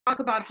talk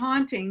about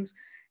hauntings.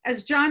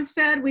 As John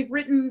said, we've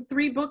written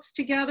 3 books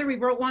together. We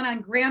wrote one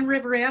on Grand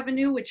River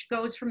Avenue, which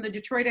goes from the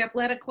Detroit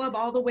Athletic Club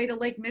all the way to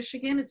Lake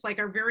Michigan. It's like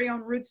our very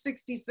own Route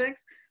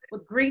 66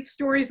 with great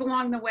stories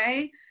along the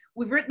way.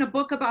 We've written a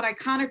book about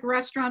iconic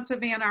restaurants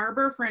of Ann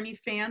Arbor for any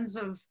fans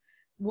of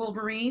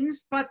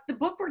Wolverines. But the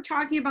book we're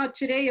talking about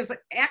today is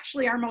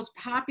actually our most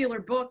popular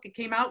book. It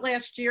came out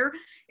last year.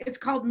 It's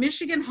called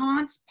Michigan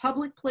Haunts,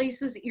 Public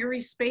Places,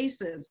 Eerie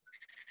Spaces.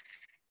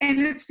 And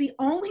it's the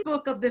only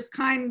book of this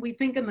kind, we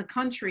think, in the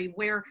country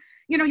where,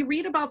 you know, you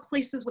read about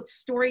places with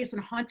stories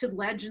and haunted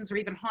legends or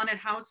even haunted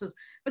houses,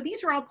 but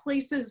these are all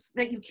places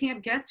that you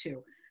can't get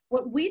to.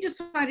 What we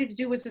decided to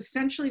do was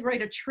essentially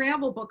write a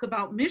travel book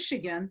about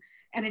Michigan,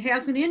 and it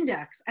has an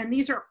index. And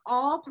these are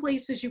all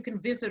places you can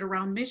visit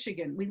around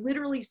Michigan. We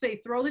literally say,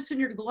 throw this in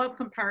your glove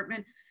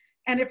compartment.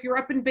 And if you're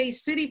up in Bay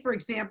City, for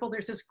example,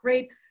 there's this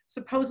great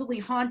supposedly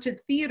haunted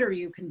theater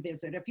you can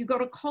visit. If you go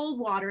to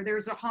Coldwater,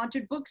 there's a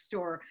haunted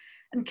bookstore.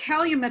 In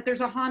Calumet, there's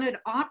a haunted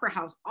opera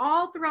house.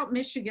 All throughout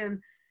Michigan,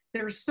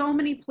 there are so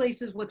many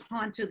places with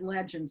haunted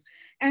legends.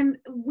 And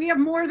we have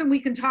more than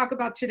we can talk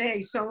about today.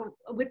 So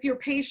with your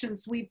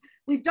patience, we've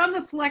done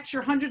this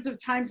lecture hundreds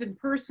of times in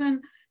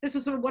person. This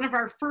is one of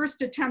our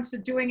first attempts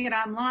at doing it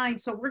online.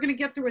 So we're gonna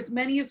get through as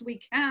many as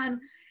we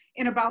can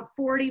in about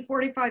 40,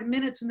 45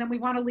 minutes. And then we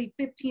wanna leave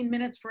 15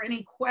 minutes for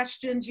any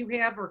questions you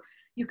have, or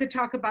you could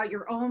talk about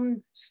your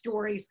own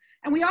stories.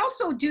 And we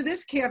also do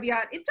this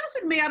caveat: it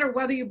doesn't matter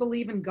whether you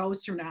believe in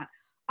ghosts or not.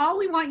 All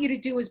we want you to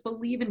do is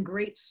believe in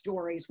great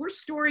stories. We're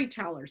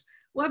storytellers.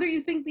 Whether you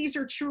think these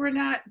are true or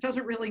not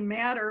doesn't really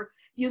matter.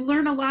 You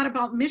learn a lot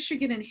about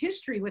Michigan and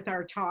history with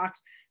our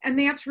talks, and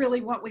that's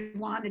really what we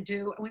want to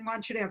do. And we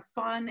want you to have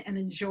fun and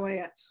enjoy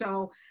it.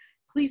 So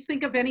please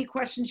think of any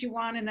questions you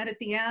want, and then at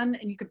the end,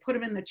 and you can put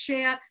them in the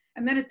chat,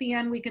 and then at the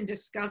end we can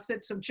discuss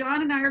it. So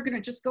John and I are going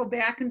to just go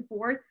back and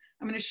forth.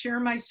 I'm going to share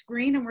my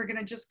screen, and we're going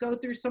to just go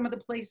through some of the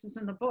places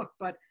in the book.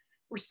 But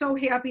we're so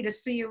happy to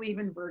see you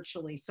even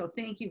virtually. So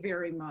thank you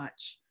very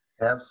much.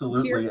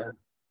 Absolutely. And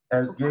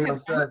as Gail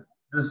said,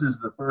 this is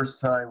the first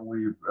time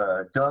we've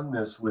done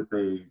this with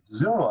a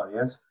Zoom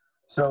audience.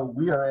 So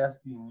we are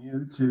asking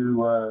you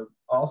to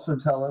also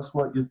tell us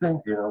what you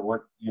think, you know,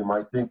 what you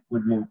might think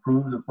would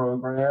improve the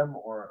program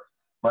or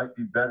might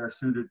be better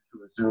suited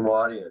to a Zoom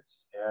audience.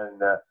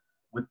 And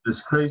with this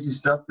crazy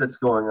stuff that's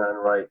going on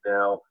right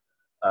now,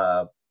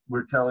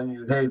 we're telling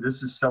you, hey,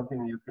 this is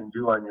something you can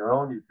do on your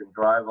own. You can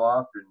drive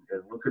off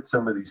and look at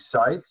some of these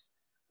sites.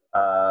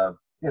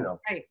 You know,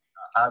 right.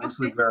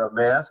 Obviously wear a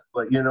mask,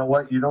 but you know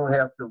what? You don't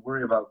have to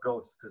worry about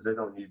ghosts because they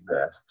don't need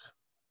masks,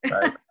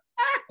 right?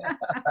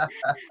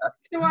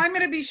 So I'm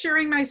going to be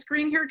sharing my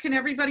screen here. Can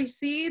everybody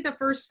see the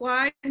first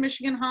slide,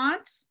 Michigan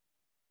Haunts?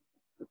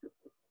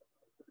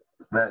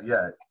 Not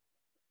yet.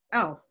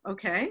 Oh,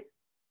 okay.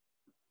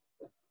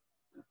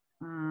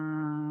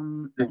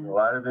 Seeing a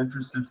lot of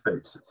interested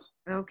faces.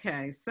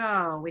 Okay,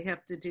 so we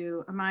have to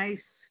do my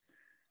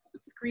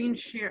screen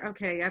share.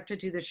 Okay, I have to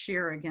do the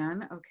share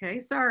again. Okay,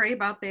 sorry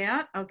about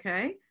that.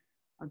 Okay,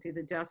 I'll do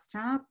the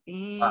desktop,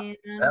 and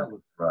that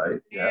looks right.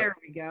 There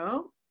we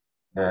go.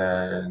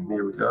 And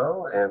here we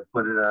go, and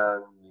put it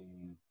on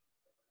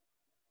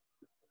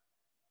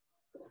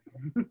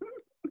the.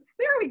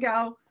 There we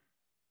go.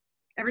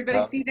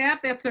 Everybody see that?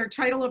 That's our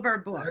title of our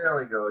book. There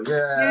we go.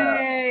 Yeah.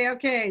 Yay.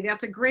 Okay,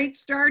 that's a great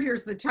start.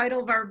 Here's the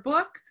title of our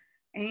book.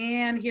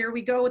 And here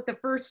we go with the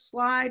first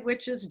slide,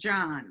 which is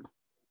John.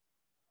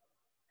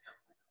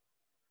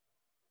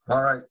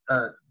 All right.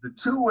 The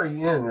Two-Way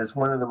Inn is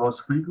one of the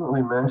most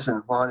frequently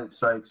mentioned haunted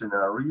sites in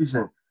our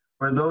region.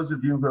 For those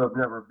of you who have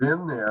never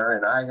been there,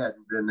 and I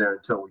hadn't been there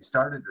until we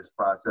started this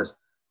process,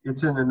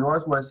 it's in the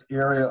northwest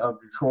area of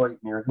Detroit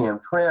near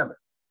Hamtramck.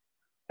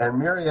 And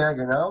Mary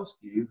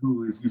Aganowski,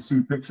 who is you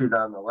see pictured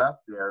on the left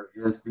there,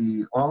 is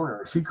the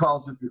owner. She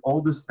calls it the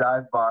oldest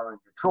dive bar in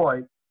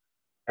Detroit,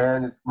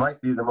 and it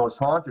might be the most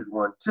haunted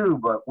one too.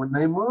 But when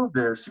they moved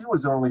there, she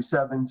was only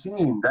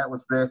 17. That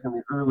was back in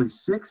the early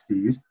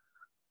 60s.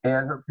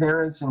 And her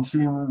parents and she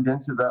moved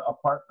into the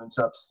apartments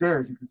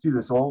upstairs. You can see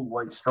this old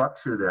white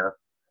structure there.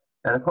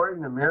 And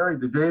according to Mary,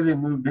 the day they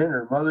moved in,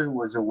 her mother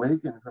was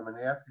awakened from an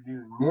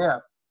afternoon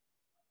nap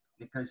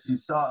because she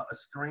saw a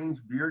strange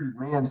bearded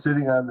man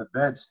sitting on the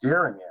bed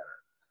staring at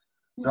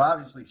her. So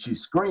obviously she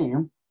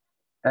screamed,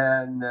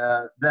 and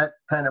that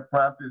kind of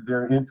prompted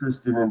their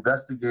interest in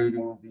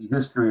investigating the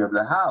history of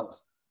the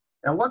house.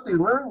 And what they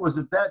learned was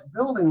that that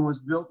building was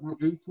built in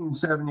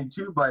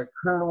 1872 by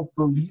Colonel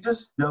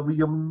Philetus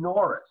W.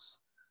 Norris.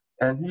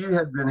 And he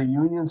had been a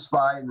Union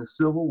spy in the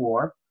Civil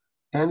War,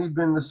 and he'd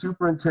been the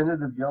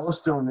superintendent of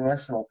Yellowstone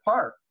National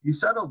Park. He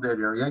settled that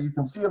area. You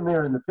can see him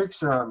there in the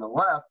picture on the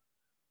left.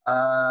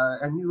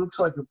 And he looks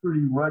like a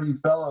pretty ruddy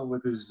fellow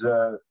with his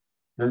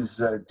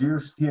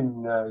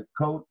deerskin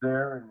coat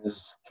there and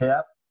his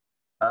cap.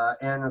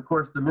 And of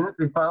course, the minute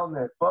they found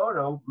that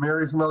photo,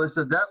 Mary's mother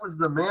said that was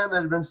the man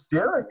that had been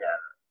staring at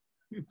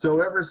her.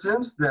 So ever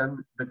since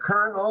then, the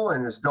colonel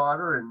and his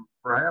daughter, and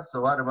perhaps a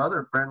lot of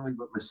other friendly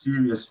but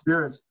mysterious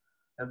spirits,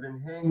 have been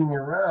hanging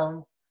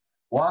around.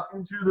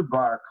 walking through the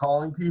bar,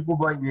 calling people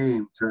by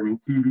name, turning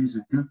TVs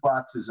and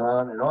jukeboxes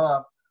on and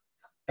off,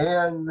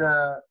 and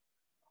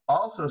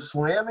also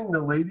slamming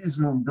the ladies'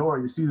 room door.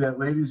 You see that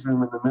ladies'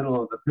 room in the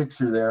middle of the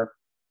picture there.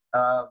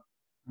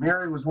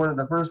 Mary was one of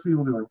the first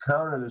people to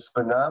encounter this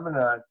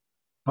phenomenon,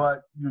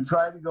 but you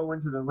try to go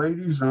into the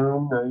ladies'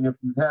 room, if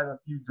you've had a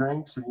few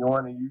drinks and you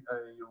want to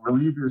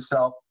relieve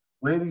yourself,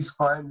 ladies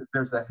find that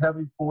there's a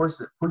heavy force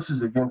that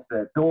pushes against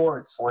that door,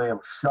 it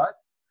slams shut,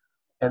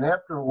 and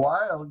after a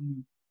while,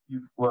 you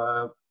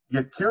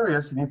get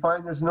curious and you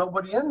find there's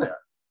nobody in there.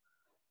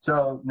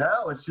 So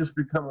now it's just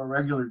become a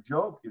regular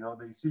joke. You know,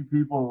 they see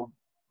people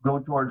go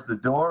towards the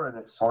door and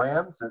it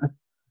slams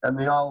and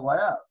they all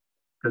laugh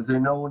because they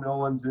know no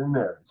one's in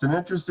there. It's an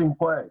interesting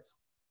place.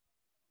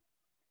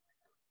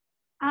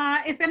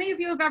 If any of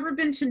you have ever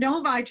been to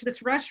Novi, to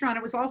this restaurant,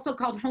 it was also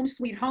called Home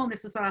Sweet Home.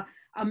 This is a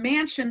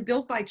mansion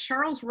built by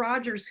Charles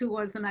Rogers, who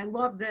was, and I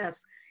love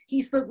this,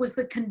 was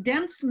the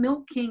condensed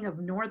milk king of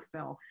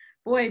Northville.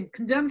 Boy,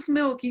 condensed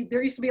milk,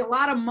 there used to be a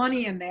lot of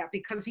money in that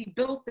because he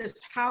built this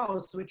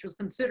house, which was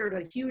considered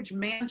a huge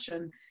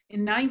mansion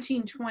in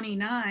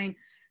 1929.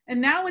 And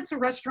now it's a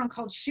restaurant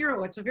called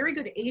Shiro. It's a very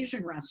good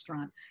Asian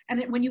restaurant.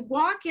 And when you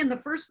walk in,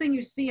 the first thing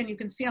you see, and you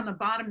can see on the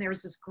bottom there,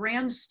 is this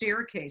grand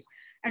staircase.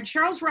 And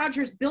Charles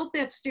Rogers built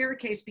that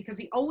staircase because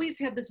he always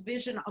had this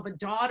vision of a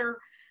daughter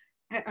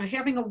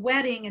having a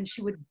wedding, and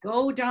she would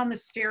go down the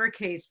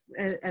staircase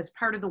as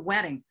part of the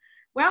wedding.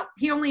 Well,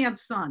 he only had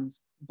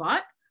sons,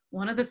 but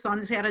one of the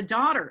sons had a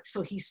daughter.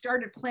 So he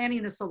started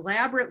planning this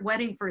elaborate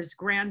wedding for his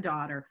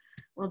granddaughter.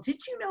 Well, did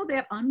you know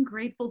that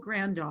ungrateful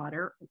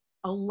granddaughter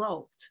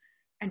eloped?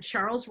 And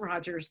Charles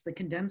Rogers, the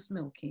condensed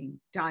milk king,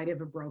 died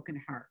of a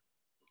broken heart.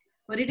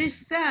 But it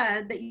is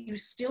said that you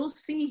still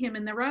see him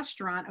in the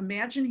restaurant.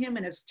 Imagine him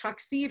in his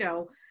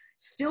tuxedo,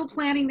 still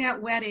planning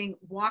that wedding,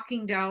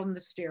 walking down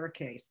the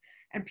staircase.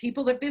 And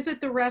people that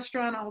visit the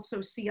restaurant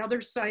also see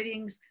other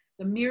sightings.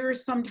 The mirror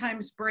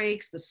sometimes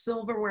breaks, the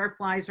silverware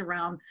flies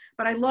around.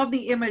 But I love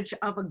the image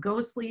of a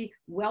ghostly,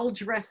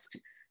 well-dressed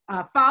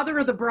father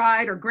of the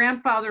bride or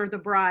grandfather of the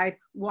bride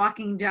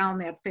walking down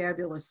that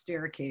fabulous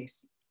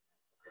staircase.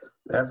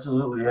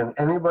 Absolutely. And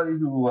anybody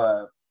who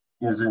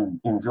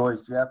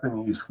enjoys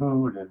Japanese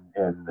food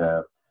and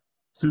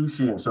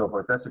sushi and so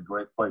forth, that's a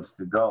great place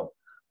to go.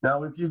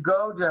 Now, if you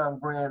go down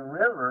Grand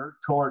River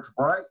towards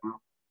Brighton,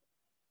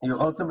 you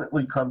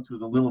ultimately come to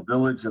the little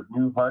village of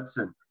New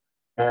Hudson,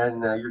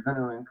 and you're going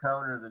to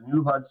encounter the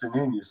New Hudson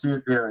Inn. You see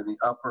it there in the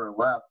upper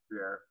left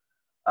there.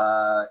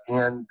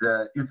 And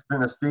it's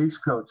been a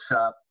stagecoach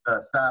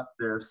stop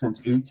there since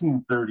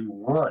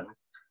 1831.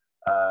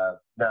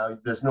 Now,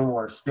 there's no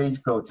more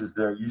stagecoaches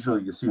there.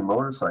 Usually you see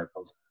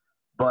motorcycles.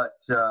 But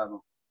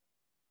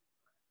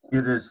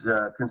it is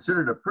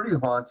considered a pretty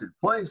haunted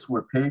place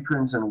where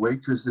patrons and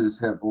waitresses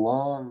have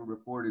long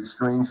reported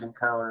strange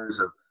encounters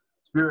of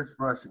spirits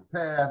brushing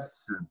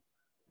past and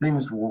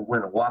things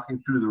when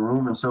walking through the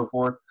room and so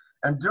forth.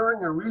 And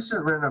during a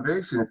recent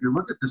renovation, if you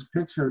look at this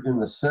picture in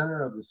the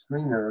center of the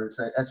screen, or it's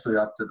actually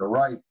up to the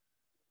right,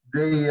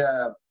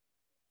 the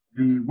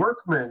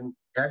workmen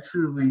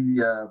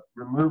actually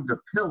removed a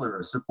pillar,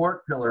 a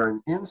support pillar,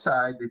 and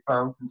inside they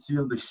found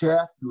concealed a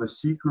shaft to a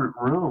secret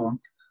room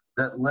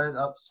that led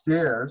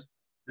upstairs.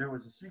 There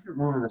was a secret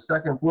room on the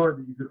second floor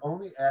that you could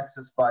only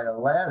access by a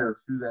ladder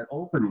through that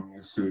opening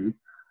you see.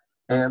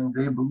 And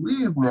they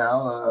believe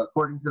now,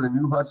 according to the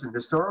New Hudson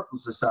Historical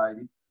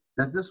Society,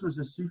 that this was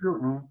a secret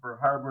room for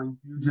harboring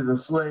fugitive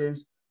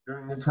slaves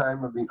during the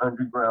time of the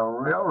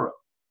Underground Railroad.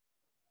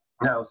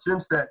 Now,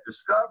 since that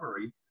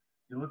discovery,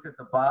 you look at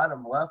the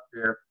bottom left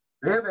there,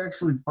 they have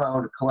actually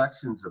found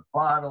collections of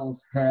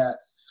bottles,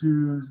 hats,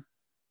 shoes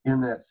in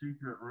that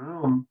secret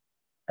room.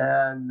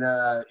 And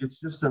it's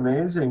just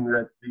amazing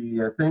that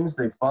the things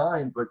they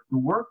find, but the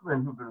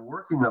workmen who've been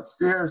working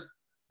upstairs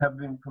have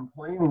been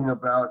complaining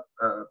about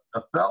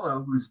a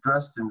fellow who's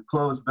dressed in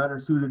clothes better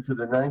suited to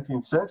the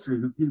 19th century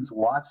who keeps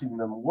watching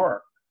them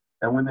work.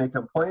 And when they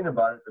complain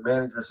about it, the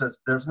manager says,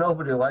 there's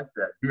nobody like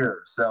that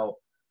here. So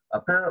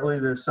apparently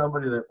there's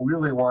somebody that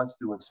really wants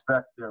to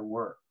inspect their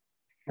work.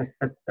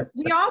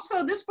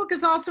 This book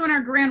is also in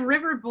our Grand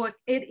River book.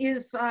 It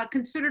is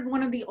considered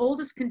one of the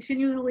oldest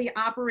continually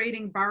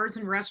operating bars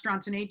and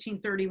restaurants in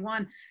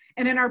 1831.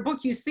 And in our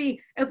book, you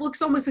see, it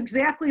looks almost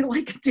exactly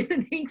like it did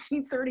in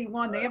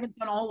 1831. They haven't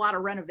done a whole lot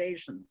of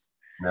renovations.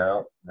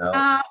 No.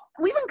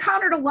 We've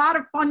encountered a lot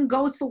of fun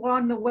ghosts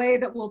along the way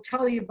that we'll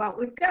tell you about.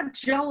 We've got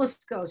jealous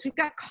ghosts. We've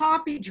got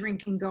coffee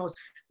drinking ghosts.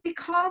 We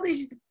call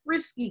these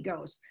frisky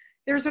ghosts.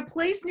 There's a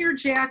place near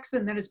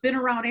Jackson that has been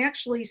around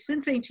actually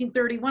since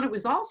 1831. It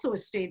was also a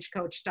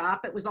stagecoach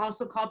stop. It was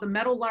also called the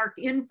Meadowlark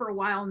Inn for a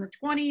while in the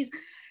 20s.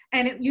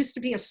 And it used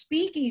to be a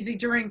speakeasy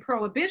during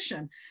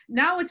Prohibition.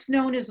 Now it's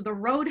known as the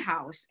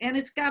Roadhouse, and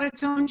it's got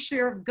its own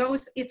share of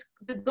ghosts.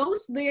 The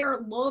ghosts there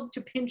love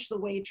to pinch the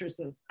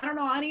waitresses. I don't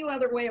know any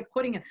other way of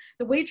putting it.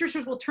 The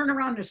waitresses will turn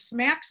around and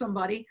smack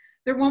somebody.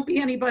 There won't be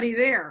anybody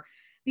there.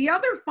 The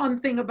other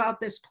fun thing about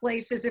this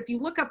place is if you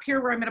look up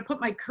here where I'm going to put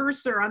my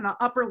cursor on the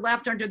upper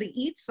left under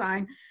the eat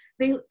sign,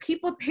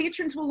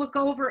 patrons will look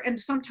over and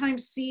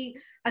sometimes see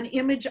an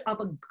image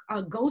of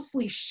a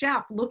ghostly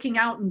chef looking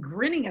out and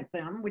grinning at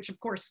them, which of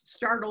course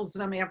startles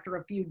them after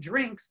a few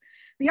drinks.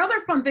 The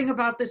other fun thing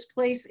about this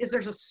place is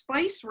there's a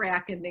spice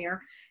rack in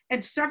there,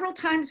 and several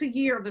times a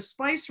year, the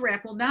spice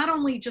rack will not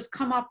only just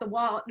come off the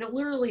wall, it'll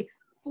literally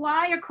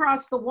fly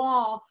across the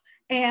wall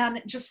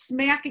and just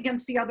smack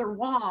against the other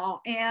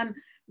wall. And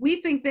we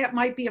think that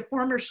might be a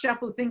former chef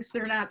who thinks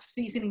they're not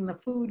seasoning the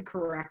food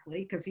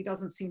correctly, because he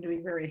doesn't seem to be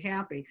very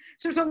happy.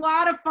 So there's a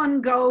lot of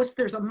fun ghosts.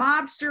 There's a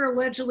mobster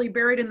allegedly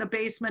buried in the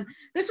basement.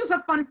 This is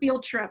a fun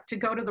field trip to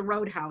go to the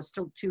Roadhouse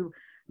to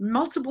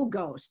multiple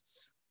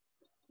ghosts.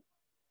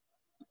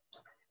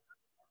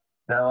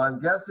 Now, I'm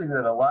guessing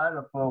that a lot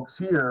of folks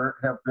here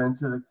have been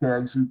to the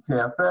Cashew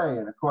Cafe,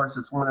 and of course,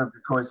 it's one of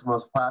Detroit's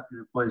most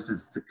popular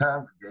places to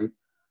congregate.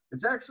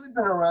 It's actually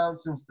been around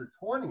since the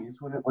 20s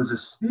when it was a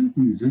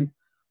speakeasy,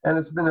 and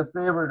it's been a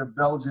favorite of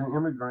Belgian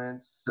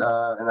immigrants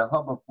and a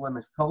hub of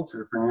Flemish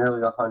culture for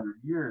nearly 100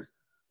 years.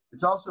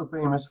 It's also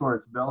famous for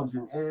its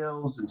Belgian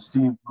ales and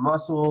steamed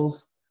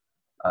mussels.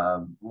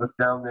 Look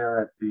down there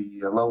at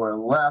the lower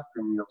left,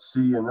 and you'll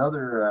see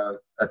another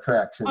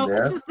attraction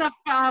there. This is the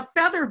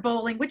feather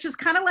bowling, which is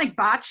kind of like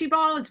bocce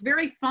ball. It's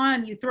very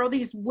fun. You throw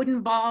these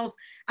wooden balls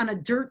on a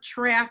dirt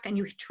track, and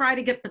you try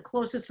to get the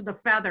closest to the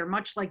feather,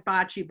 much like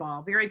bocce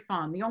ball. Very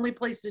fun. The only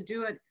place to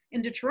do it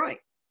in Detroit.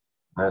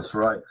 That's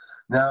right.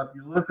 Now, if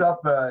you look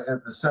up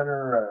at the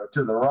center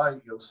to the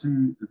right, you'll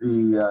see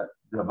the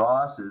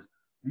DeVosses.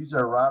 These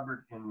are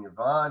Robert and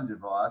Yvonne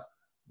DeVos.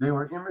 They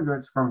were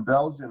immigrants from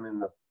Belgium in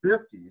the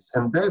 50s,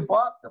 and they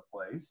bought the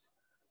place,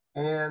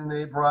 and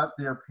they brought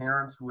their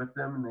parents with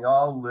them, and they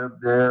all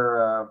lived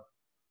there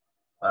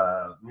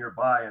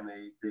nearby, and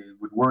they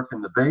would work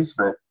in the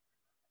basement.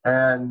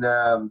 And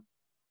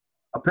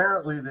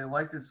apparently they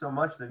liked it so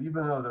much that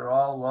even though they're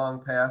all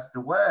long passed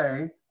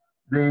away,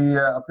 they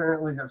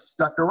apparently have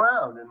stuck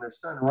around. And their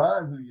son,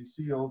 Ron, who you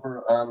see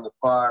over on the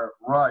far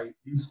right,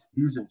 he's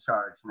in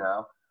charge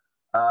now.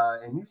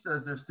 And he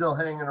says they're still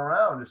hanging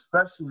around,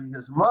 especially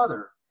his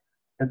mother.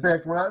 In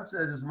fact, Ron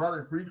says his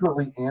mother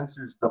frequently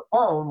answers the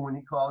phone when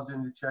he calls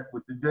in to check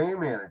with the day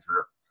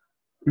manager.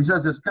 He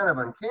says it's kind of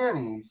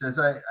uncanny. He says,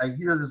 I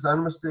hear this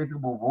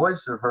unmistakable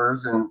voice of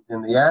hers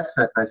in the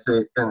accent, and I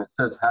say, and it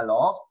says,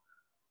 hello.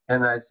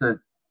 And I said,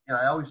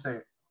 I always say,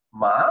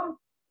 Mom?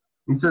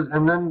 He says,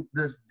 and then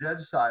there's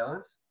dead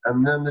silence,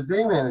 and then the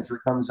day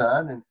manager comes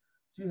on, and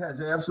she has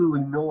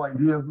absolutely no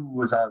idea who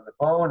was on the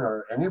phone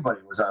or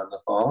anybody was on the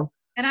phone.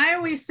 And I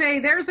always say,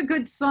 there's a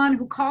good son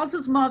who calls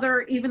his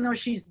mother even though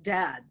she's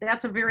dead.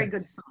 That's a very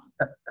good son.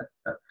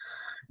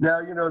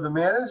 Now, the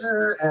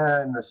manager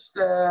and the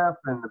staff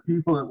and the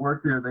people that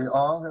work there, they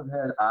all have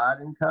had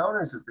odd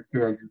encounters at the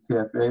Cashew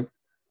Cafe.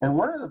 And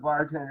one of the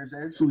bartenders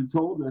actually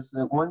told us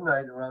that one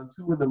night around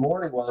 2 in the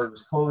morning while it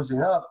was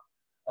closing up,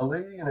 a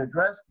lady in a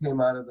dress came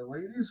out of the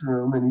ladies'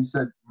 room, and he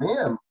said,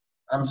 ma'am,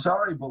 I'm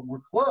sorry, but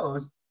we're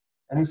closed.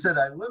 And he said,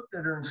 I looked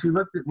at her and she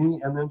looked at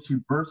me, and then she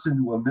burst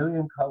into a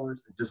million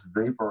colors and just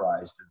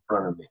vaporized in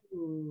front of me.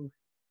 Ooh.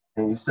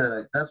 And he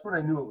said, that's when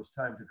I knew it was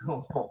time to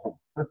go home.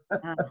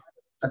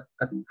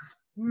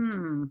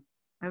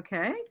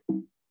 Okay.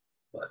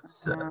 But,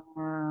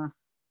 all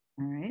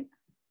right.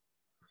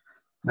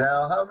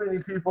 Now, how many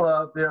people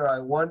out there, I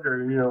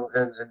wonder,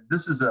 and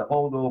this is a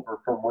holdover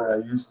from when I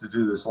used to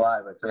do this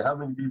live. I'd say, how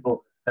many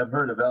people have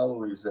heard of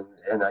Eloise?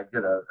 And I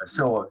get a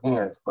show of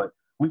hands, but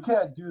we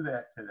can't do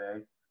that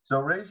today. So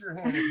raise your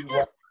hand if you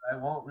want. I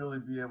won't really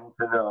be able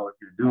to know if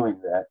you're doing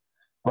that.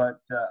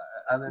 But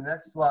on the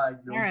next slide,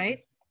 you'll all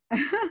right.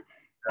 see,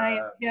 I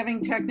am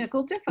having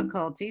technical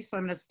difficulties, so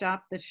I'm going to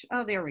stop the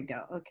oh, there we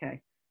go. Okay.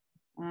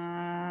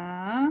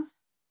 All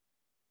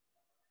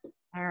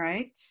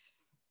right.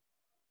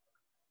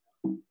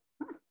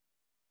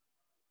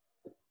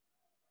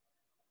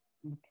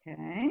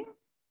 Okay.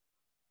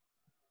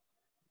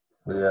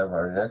 We have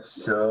our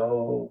next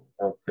show.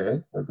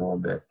 Okay, we're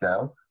going back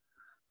down.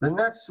 The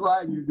next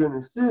slide you're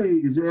going to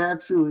see is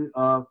actually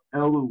of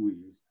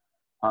Eloise.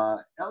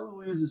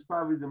 Eloise is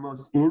probably the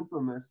most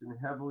infamous and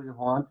heavily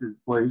haunted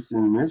place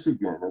in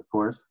Michigan, of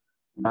course.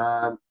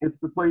 It's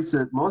the place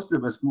that most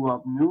of us grew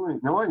up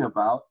knowing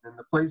about, and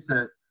the place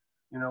that,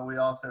 we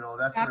all said, oh,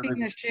 that's stopping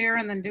the share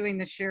and then doing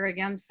the share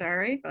again.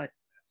 Sorry, but.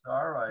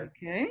 All right.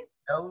 Okay.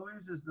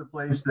 Eloise is the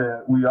place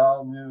that we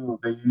all knew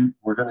they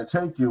were going to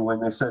take you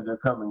when they said they're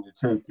coming to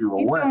take you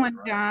Keep away. going,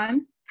 right?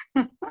 John.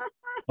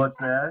 What's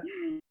that?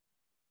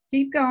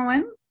 Keep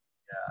going.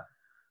 Yeah.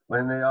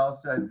 When they all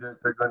said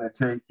that they're going to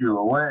take you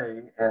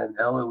away, and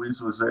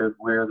Eloise was there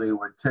where they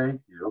would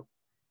take you.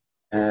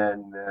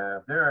 And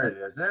there it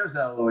is. There's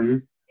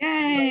Eloise.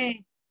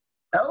 Yay.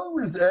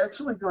 Eloise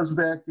actually goes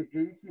back to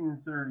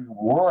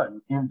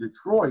 1831 in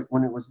Detroit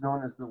when it was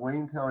known as the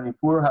Wayne County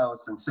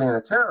Poorhouse and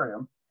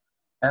Sanitarium.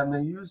 And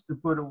they used to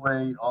put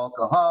away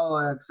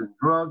alcoholics and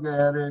drug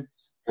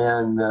addicts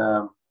and,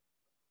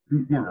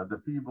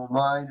 the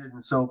feeble-minded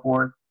and so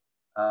forth.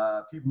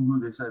 People who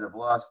they said have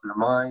lost their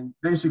mind,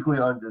 basically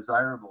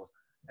undesirables.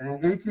 And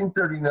in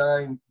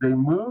 1839, they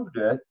moved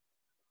it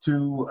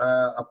to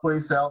a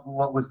place out in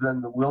what was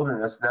then the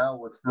wilderness, now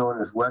what's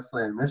known as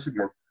Westland,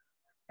 Michigan.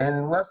 And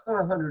in less than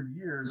 100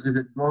 years, it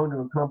had grown to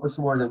encompass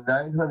more than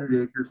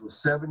 900 acres with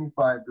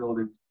 75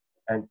 buildings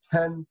and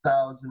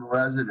 10,000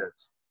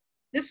 residents.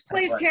 This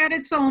place had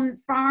its own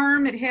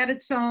farm. It had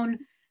its own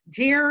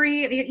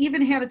dairy. It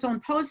even had its own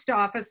post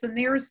office. And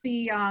there's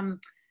the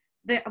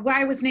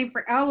why it was named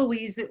for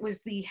Eloise. It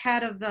was the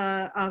head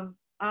of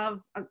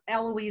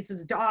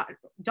Eloise's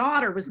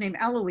daughter was named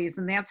Eloise,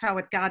 and that's how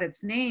it got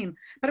its name.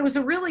 But it was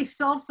a really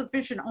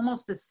self-sufficient,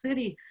 almost a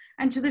city.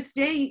 And to this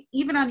day,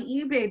 even on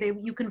eBay,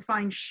 you can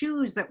find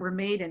shoes that were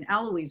made in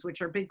Eloise,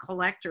 which are big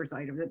collector's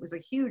items. It was a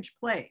huge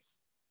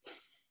place.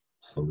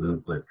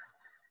 Absolutely.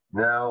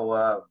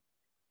 Now,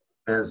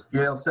 as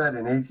Gail said,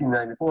 in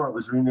 1894, it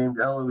was renamed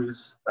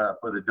Eloise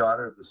for the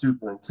daughter of the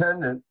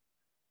superintendent.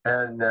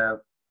 And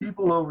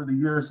people over the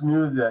years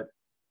knew that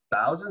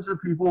thousands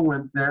of people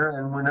went there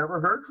and were never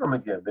heard from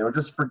again. They were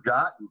just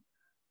forgotten.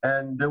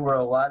 And there were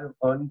a lot of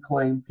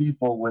unclaimed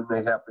people when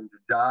they happened to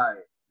die.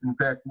 In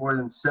fact, more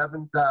than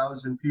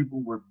 7,000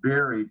 people were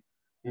buried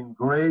in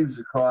graves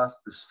across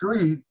the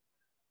street,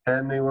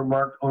 and they were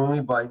marked only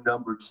by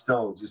numbered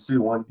stones. You see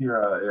one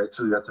here,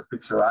 actually that's a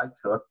picture I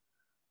took.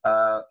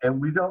 And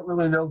we don't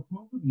really know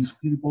who these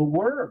people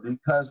were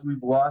because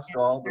we've lost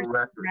all the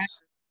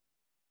records.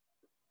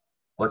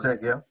 What's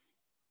that, Gail?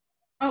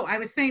 Oh, I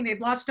was saying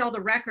they've lost all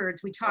the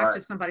records. We talked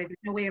to somebody. There's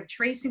no way of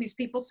tracing these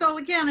people. So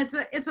again,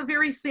 it's a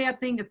very sad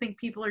thing to think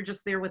people are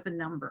just there with a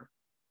number.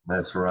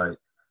 That's right.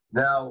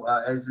 Now,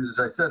 as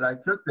I said, I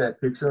took that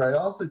picture. I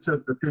also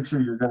took the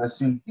picture you're going to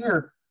see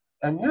here.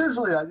 And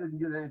usually I didn't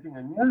get anything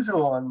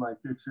unusual on my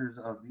pictures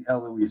of the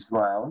Eloise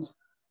grounds.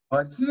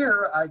 But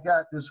here I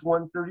got this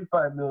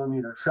 135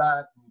 millimeter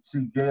shot. You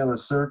see Gail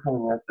is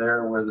circling it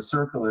there where the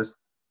circle is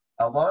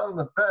along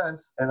the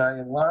fence, and I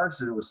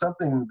enlarged it. It was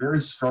something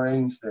very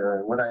strange there.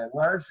 And when I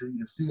enlarged it,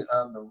 you see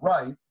on the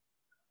right,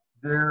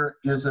 there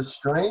is a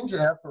strange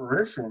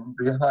apparition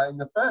behind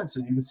the fence.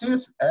 And you can see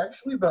it's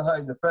actually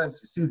behind the fence.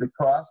 You see the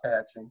cross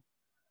hatching.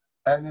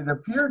 And it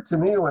appeared to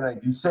me when I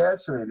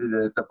desaturated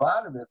it at the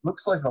bottom, it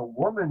looks like a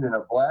woman in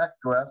a black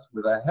dress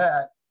with a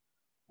hat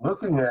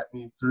looking at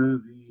me through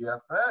the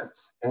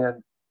fence.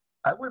 And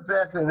I went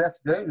back the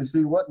next day to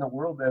see what in the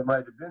world that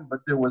might have been,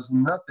 but there was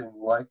nothing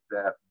like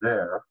that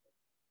there.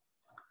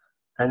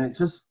 And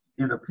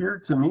it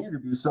appeared to me to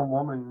be some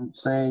woman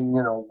saying,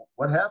 you know,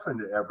 what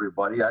happened to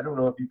everybody? I don't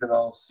know if you can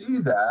all see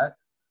that,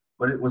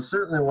 but it was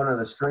certainly one of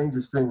the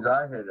strangest things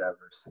I had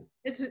ever seen.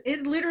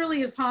 It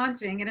literally is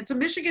haunting, and it's a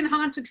Michigan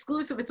Haunts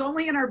exclusive. It's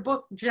only in our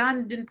book.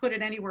 John didn't put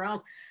it anywhere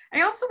else.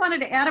 I also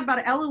wanted to add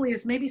about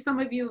Eloise. Maybe some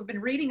of you have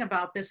been reading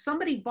about this.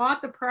 Somebody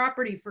bought the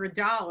property for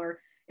 $1.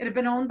 It had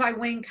been owned by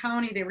Wayne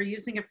County. They were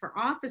using it for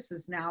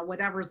offices now,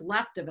 whatever's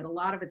left of it. A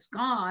lot of it's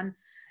gone.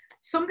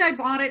 Some guy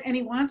bought it and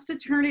he wants to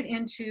turn it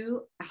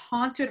into a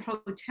haunted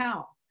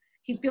hotel.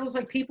 He feels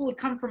like people would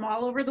come from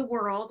all over the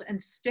world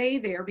and stay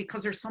there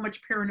because there's so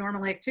much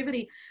paranormal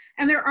activity.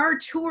 And there are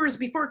tours.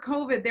 Before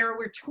COVID, there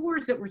were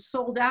tours that were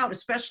sold out,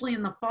 especially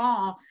in the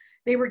fall.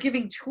 They were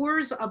giving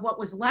tours of what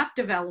was left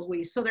of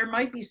Eloise. So there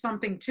might be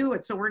something to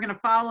it. So we're going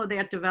to follow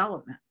that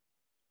development.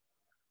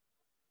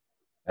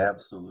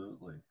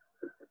 Absolutely.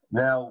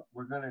 Now,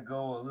 we're going to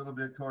go a little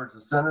bit towards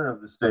the center of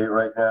the state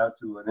right now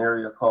to an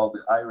area called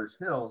the Irish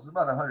Hills,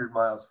 about 100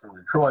 miles from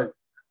Detroit.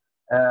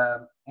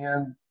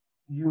 And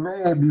you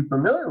may be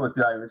familiar with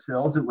the Irish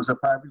Hills. It was a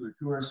popular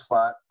tourist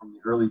spot from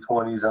the early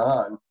 20s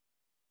on,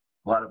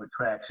 a lot of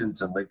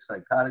attractions and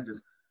lakeside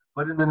cottages.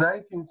 But in the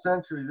 19th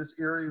century, this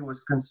area was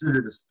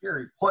considered a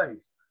scary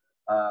place.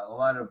 A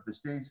lot of the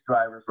stage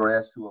drivers were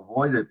asked to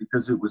avoid it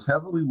because it was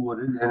heavily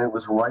wooded and it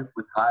was rife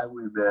with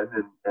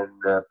highwaymen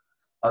and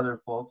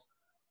other folks.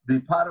 The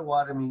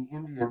Potawatomi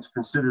Indians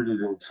considered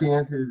it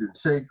enchanted and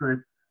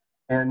sacred.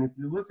 And if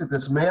you look at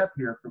this map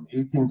here from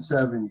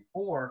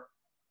 1874,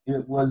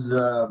 it was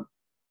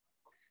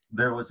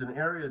there was an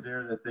area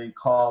there that they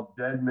called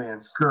Dead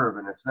Man's Curve.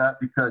 And it's not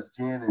because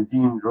Jan and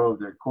Dean drove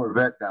their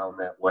Corvette down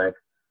that way.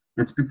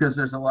 It's because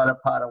there's a lot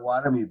of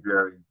Potawatomi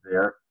buried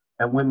there.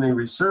 And when they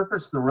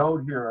resurfaced the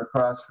road here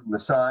across from the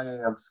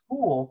Siam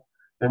School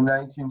in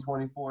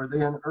 1924,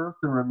 they unearthed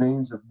the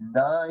remains of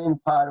 9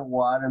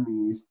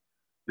 Potawatomis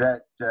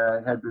that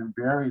had been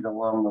buried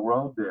along the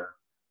road there.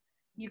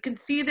 You can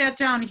see that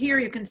down here.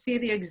 You can see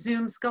the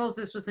exhumed skulls.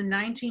 This was in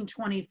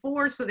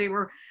 1924, so they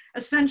were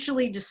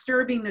essentially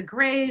disturbing the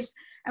graves.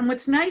 And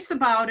what's nice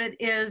about it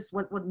is,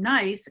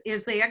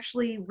 they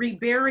actually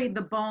reburied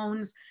the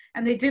bones,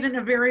 and they did it in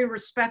a very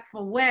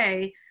respectful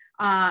way.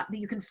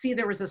 You can see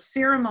there was a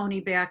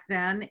ceremony back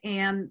then,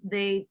 and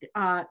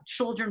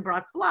children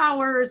brought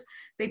flowers,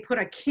 they put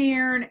a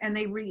cairn, and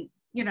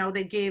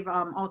they gave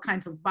all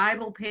kinds of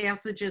Bible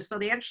passages. So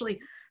they actually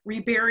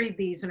reburied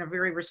these in a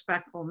very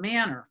respectful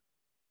manner.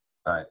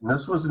 All right, and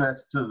this was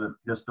next to the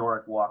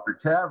historic Walker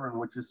Tavern,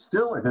 which is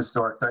still a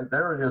historic site.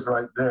 There it is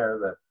right there,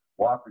 the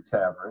Walker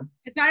Tavern.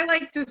 I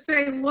like to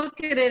say,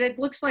 look at it. It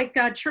looks like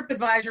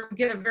TripAdvisor would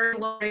get a very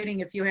low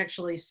rating if you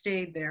actually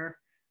stayed there.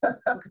 Look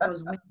at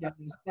those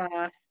windows.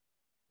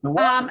 The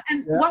Walker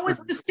And what was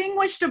Tavern.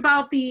 distinguished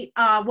about the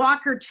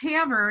Walker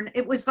Tavern,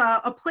 it was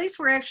a place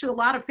where actually a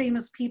lot of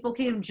famous people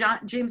came.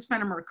 James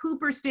Fenimore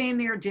Cooper stayed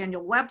there,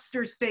 Daniel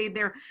Webster stayed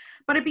there,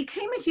 but it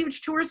became a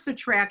huge tourist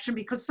attraction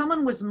because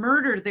someone was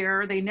murdered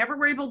there. They never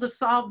were able to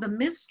solve the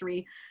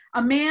mystery.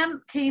 A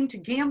man came to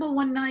gamble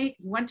one night.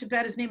 He went to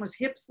bed. His name was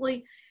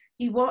Hipsley.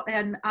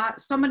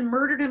 Someone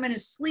murdered him in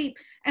his sleep.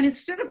 And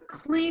instead of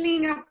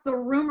cleaning up the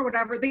room or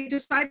whatever, they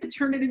decided to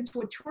turn it into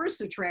a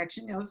tourist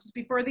attraction. You know, this is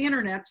before the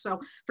internet. So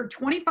for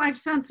 25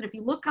 cents, and if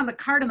you look on the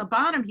card on the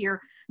bottom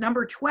here,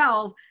 number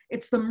 12,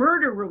 it's the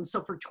murder room.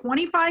 So for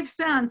 25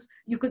 cents,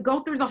 you could go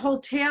through the whole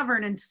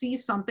tavern and see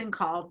something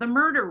called the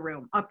murder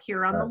room up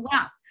here on the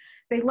left.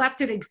 They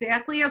left it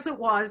exactly as it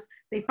was.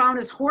 They found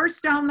his horse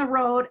down the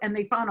road and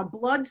they found a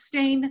blood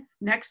stain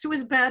next to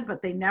his bed,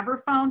 but they never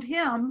found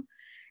him.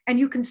 And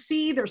you can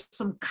see there's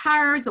some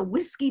cards, a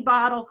whiskey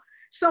bottle.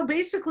 So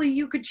basically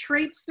you could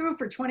traipse through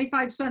for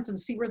 25 cents and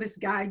see where this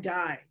guy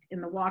died in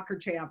the Walker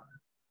Tavern.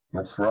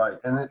 That's right.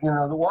 And, you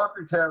know, the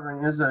Walker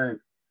Tavern is a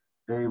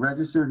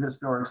registered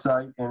historic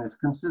site, and it's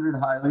considered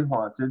highly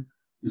haunted.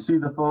 You see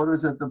the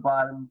photos at the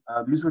bottom.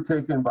 These were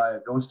taken by a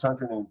ghost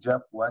hunter named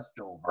Jeff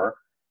Westover.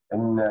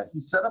 And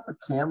he set up a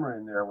camera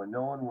in there when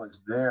no one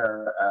was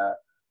there.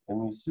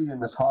 And you see in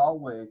this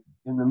hallway,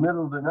 in the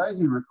middle of the night,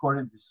 he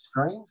recorded this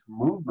strange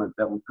movement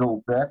that would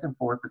go back and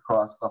forth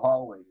across the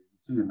hallway.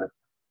 You see in the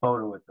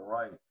photo at the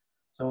right.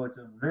 So it's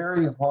a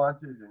very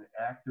haunted and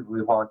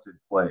actively haunted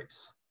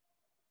place.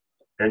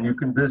 And you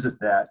can visit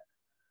that.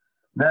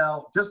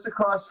 Now, just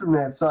across from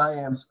that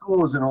Siam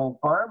School is an old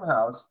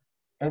farmhouse.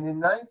 And in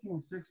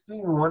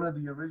 1916, one of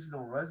the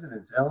original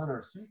residents,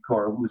 Eleanor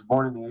Secor, who was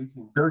born in the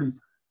 1830s,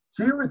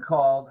 she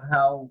recalled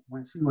how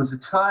when she was a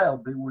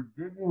child, they were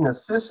digging a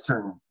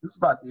cistern. This is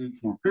about the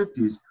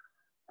 1850s.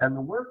 And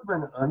the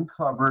workmen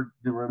uncovered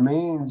the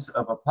remains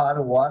of a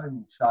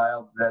Potawatomi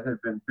child that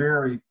had been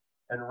buried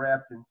and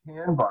wrapped in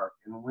tan bark.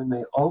 And when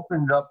they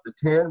opened up the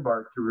tan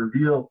bark to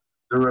reveal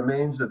the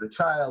remains of the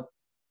child,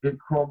 it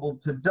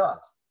crumbled to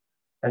dust.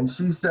 And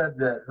she said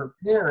that her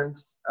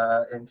parents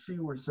and she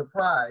were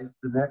surprised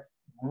the next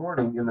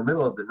morning, in the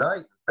middle of the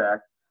night, in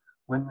fact,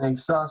 when they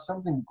saw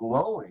something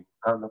glowing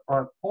on the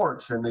front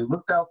porch, and they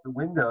looked out the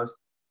windows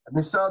and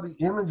they saw the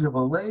image of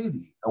a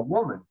lady, a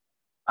woman,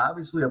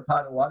 obviously a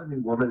Potawatomi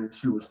woman, and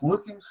she was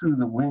looking through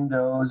the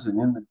windows and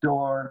in the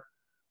door,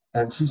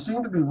 and she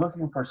seemed to be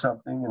looking for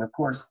something. And of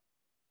course,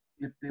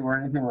 if they were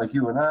anything like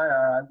you and I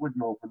are, I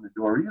wouldn't open the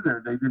door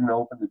either. They didn't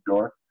open the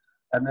door,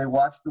 and they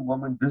watched the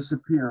woman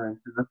disappear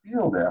into the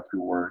field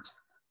afterwards,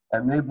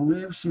 and they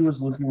believed she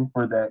was looking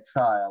for that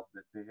child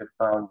that they had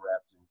found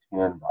wrapped in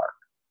tan bark.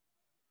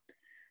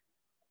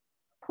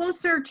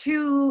 Closer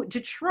to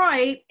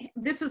Detroit,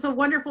 this is a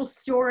wonderful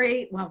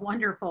story. Well,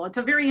 wonderful. It's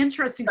a very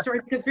interesting story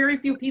because very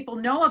few people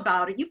know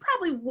about it. You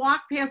probably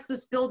walk past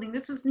this building.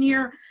 This is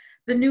near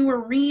the new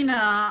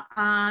arena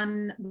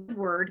on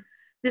Woodward.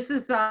 This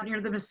is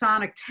near the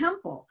Masonic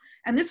Temple.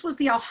 And this was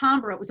the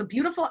Alhambra. It was a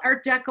beautiful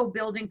Art Deco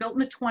building built in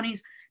the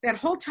 20s. That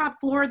whole top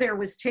floor there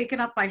was taken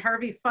up by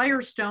Harvey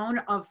Firestone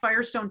of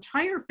Firestone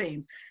Tire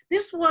fames.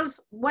 This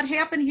was, what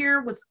happened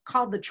here was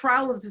called the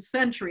trial of the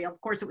century. Of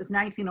course, it was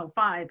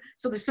 1905,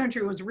 so the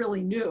century was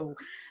really new.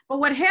 But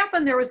what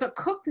happened, there was a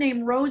cook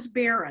named Rose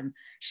Barron.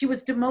 She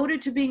was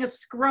demoted to being a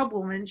scrub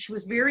woman. She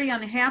was very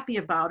unhappy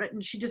about it,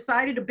 and she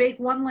decided to bake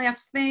one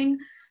last thing,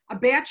 a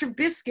batch of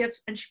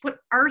biscuits, and she put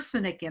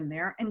arsenic in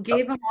there and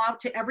gave them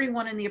out to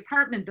everyone in the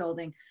apartment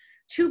building.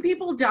 2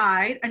 people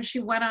died, and she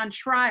went on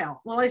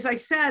trial. Well, as I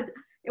said,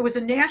 it was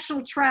a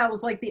national trial. It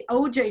was like the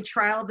OJ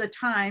trial of the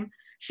time.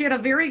 She had a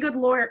very good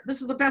lawyer.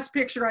 This is the best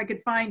picture I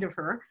could find of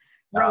her,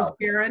 Rose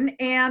Barron.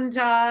 And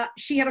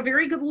she had a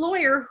very good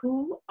lawyer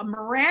who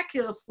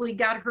miraculously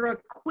got her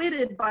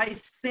acquitted by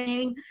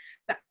saying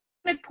that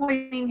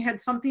poisoning had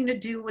something to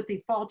do with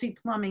the faulty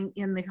plumbing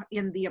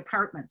in the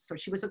apartments. So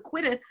she was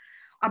acquitted.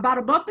 About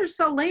a month or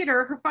so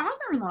later, her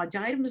father-in-law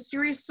died of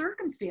mysterious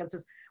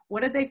circumstances.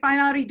 What did they find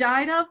out he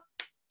died of?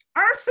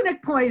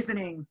 Arsenic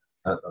poisoning.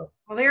 Uh-oh.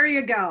 Well, there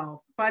you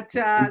go. But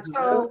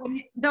so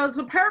those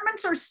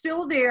apartments are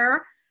still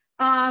there.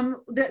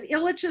 The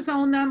Illiches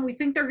own them. We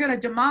think they're going to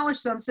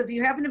demolish them. So if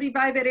you happen to be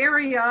by that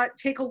area,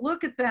 take a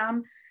look at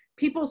them.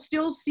 People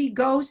still see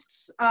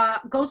ghosts,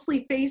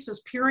 ghostly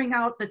faces peering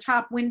out the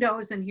top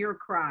windows and hear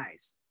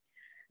cries.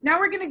 Now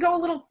we're going to go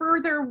a little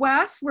further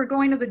west. We're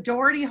going to the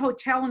Doherty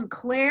Hotel in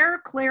Clare.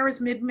 Clare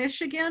is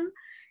mid-Michigan.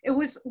 It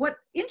was, what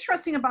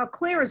interesting about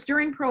Clare is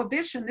during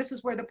Prohibition, this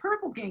is where the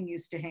Purple Gang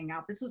used to hang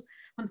out. This was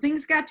when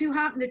things got too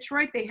hot in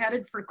Detroit, they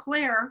headed for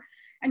Clare.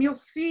 And you'll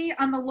see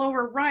on the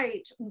lower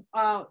right,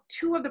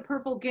 2 of the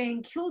Purple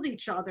Gang killed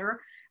each other.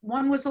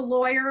 One was a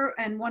lawyer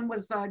and one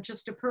was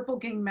just a Purple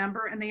Gang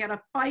member. And they had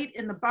a fight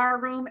in the bar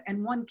room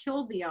and one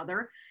killed the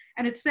other.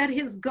 And it said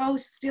his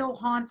ghost still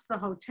haunts the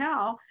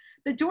hotel.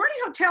 The Doherty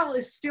Hotel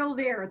is still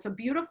there. It's a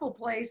beautiful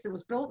place. It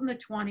was built in the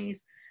 20s,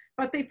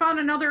 but they found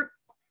another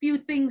few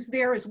things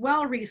there as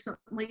well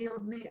recently.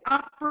 In the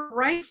upper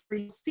right,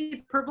 you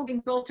see Purple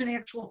Gang built an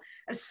actual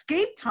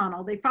escape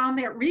tunnel. They found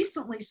that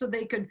recently so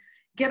they could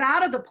get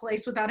out of the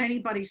place without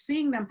anybody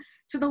seeing them.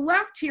 To the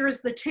left here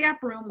is the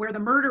tap room where the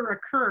murder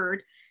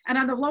occurred. And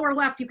on the lower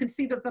left, you can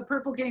see that the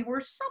Purple Gang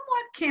were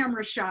somewhat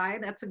camera shy.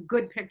 That's a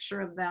good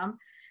picture of them.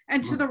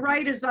 And to the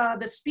right is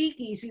the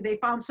speakeasy. They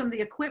found some of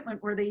the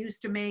equipment where they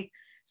used to make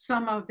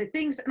some of the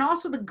things. And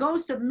also the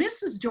ghost of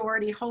Mrs.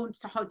 Doherty haunts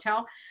the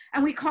hotel.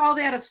 And we call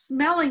that a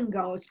smelling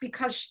ghost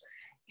because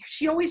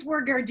she always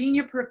wore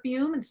gardenia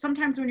perfume. And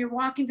sometimes when you're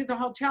walking through the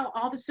hotel,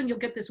 all of a sudden you'll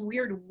get this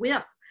weird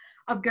whiff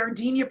of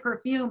gardenia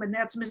perfume. And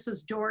that's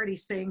Mrs. Doherty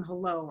saying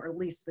hello, or at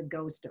least the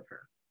ghost of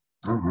her.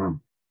 Mm-hmm.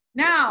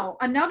 Now,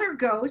 another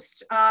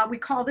ghost, we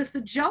call this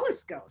a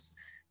jealous ghost.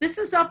 This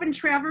is up in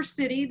Traverse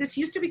City. This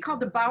used to be called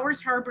the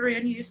Bowers Harbor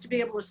Inn. You used to be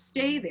able to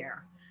stay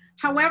there.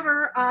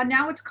 However,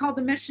 now it's called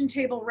the Mission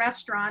Table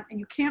Restaurant, and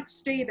you can't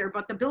stay there,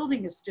 but the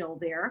building is still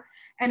there.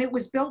 And it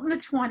was built in the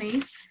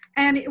 20s,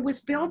 and it was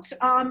built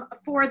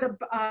for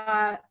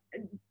the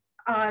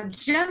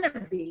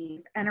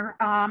Genevieve, and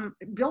her,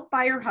 built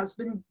by her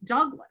husband,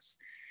 Douglas.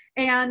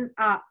 And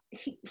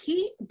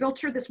he built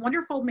her this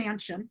wonderful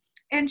mansion,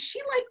 and she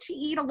liked to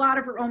eat a lot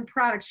of her own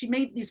products. She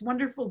made these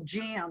wonderful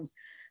jams.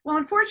 Well,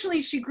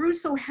 unfortunately, she grew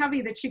so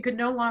heavy that she could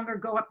no longer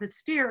go up the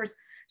stairs,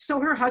 so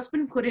her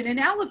husband put in an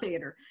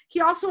elevator.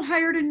 He also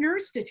hired a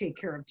nurse to take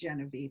care of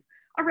Genevieve,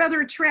 a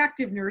rather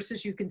attractive nurse,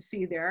 as you can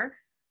see there.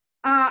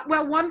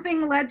 Well, one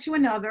thing led to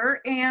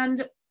another,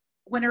 and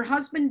when her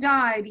husband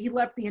died, he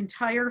left the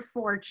entire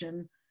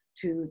fortune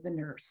to the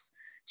nurse.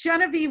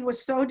 Genevieve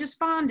was so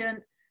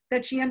despondent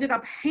that she ended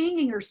up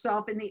hanging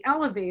herself in the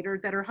elevator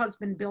that her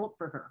husband built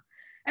for her.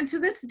 And to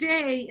this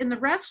day, in the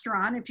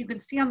restaurant, if you can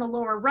see on the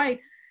lower right,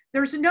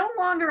 there's no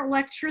longer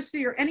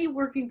electricity or any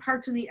working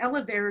parts in the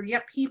elevator,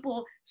 yet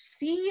people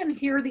see and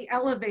hear the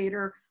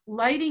elevator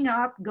lighting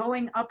up,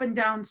 going up and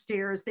down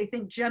stairs. They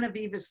think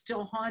Genevieve is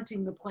still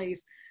haunting the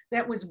place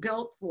that was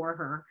built for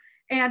her.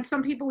 And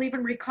some people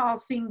even recall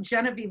seeing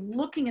Genevieve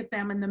looking at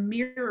them in the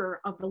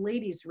mirror of the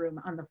ladies' room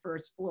on the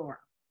first floor.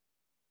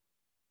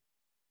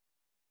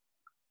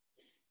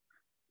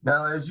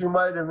 Now, as you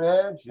might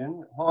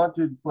imagine,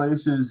 haunted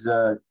places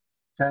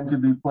tend to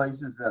be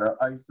places that are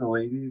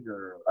isolated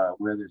or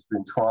where there's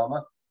been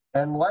trauma.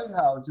 And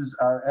lighthouses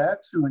are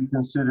actually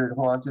considered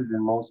haunted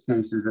in most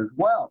cases as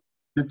well.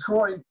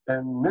 Detroit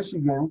and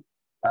Michigan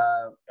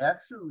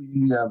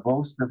actually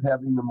boast of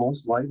having the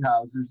most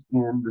lighthouses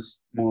in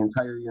the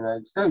entire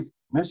United States.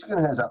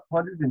 Michigan has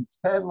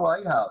 110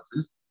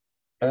 lighthouses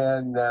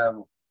and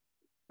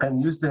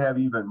used to have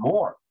even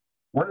more.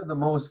 One of the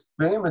most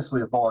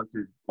famously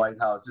haunted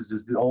lighthouses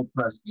is the Old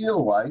Presque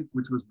Isle Light,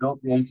 which was built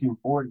in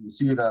 1840. You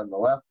see it on the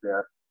left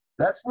there.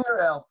 That's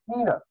near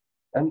Alpena.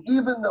 And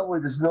even though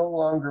it is no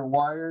longer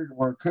wired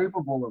or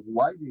capable of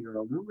lighting or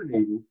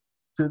illuminating,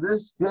 to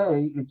this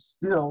day, it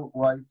still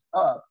lights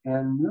up.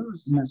 And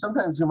news,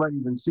 sometimes you might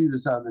even see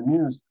this on the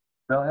news.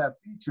 They'll have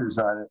features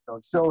on it.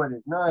 They'll show it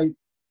at night,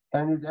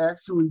 and it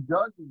actually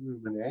does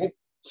illuminate.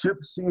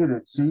 Ships see it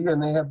at sea,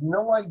 and they have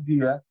no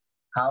idea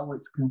how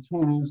it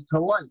continues to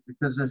light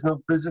because there's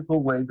no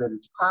physical way that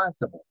it's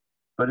possible.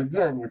 But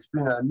again, it's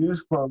been on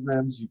news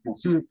programs. You can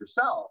see it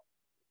yourself.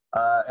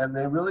 And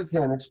they really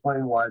can't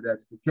explain why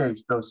that's the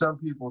case. Though some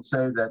people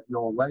say that the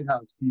old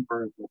lighthouse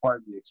keeper, if you'll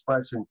pardon the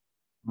expression,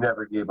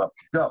 never gave up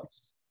the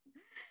ghost.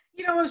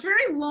 You know, it was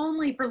very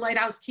lonely for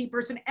lighthouse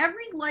keepers, and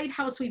every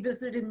lighthouse we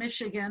visited in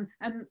Michigan,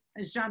 and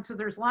as John said,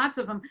 there's lots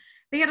of them,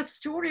 they had a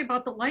story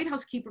about the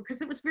lighthouse keeper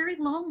because it was very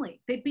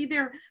lonely. They'd be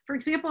there, for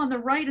example, on the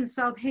right in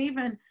South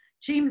Haven,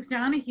 James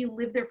Donahue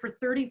lived there for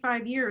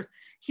 35 years.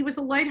 He was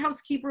a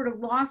lighthouse keeper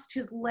who lost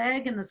his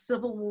leg in the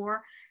Civil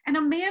War. And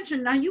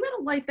imagine, now you had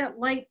to light that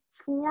light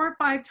 4 or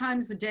 5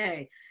 times a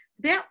day.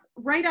 That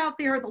right out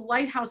there, the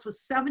lighthouse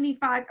was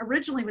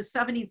originally was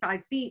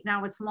 75 feet,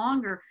 now it's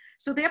longer.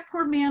 So that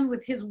poor man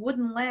with his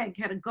wooden leg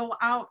had to go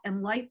out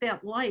and light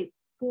that light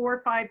 4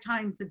 or 5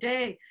 times a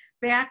day,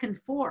 back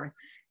and forth.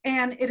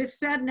 And it is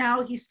said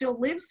now he still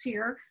lives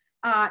here.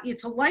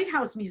 It's a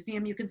lighthouse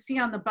museum you can see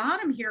on the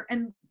bottom here,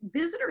 and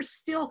visitors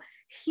still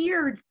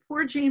hear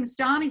poor James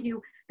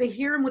Donahue. They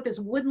hear him with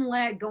his wooden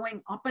leg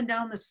going up and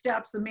down the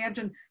steps.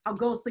 Imagine how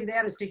ghostly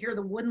that is to hear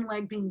the wooden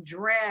leg being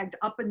dragged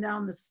up and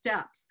down the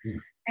steps.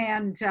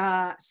 And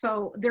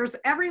so there's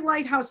every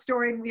lighthouse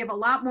story, and we have a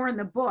lot more in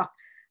the book,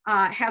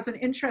 has an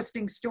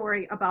interesting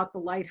story about the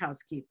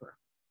lighthouse keeper.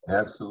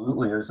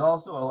 Absolutely. There's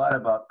also a lot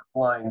about the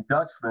Flying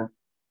Dutchman.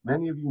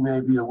 Many of you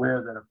may be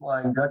aware that a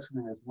Flying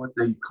Dutchman is what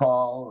they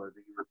call or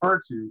they refer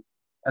to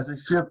as a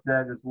ship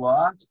that is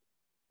lost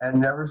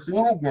and never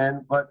seen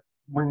again, but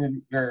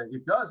when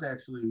it does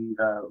actually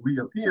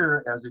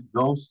reappear as a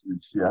ghostly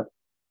ship.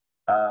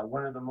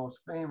 One of the most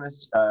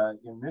famous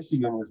in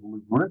Michigan was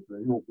the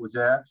Griffin. It was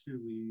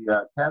actually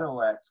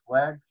Cadillac's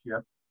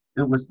flagship.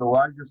 It was the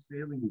largest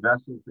sailing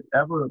vessel to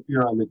ever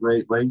appear on the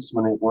Great Lakes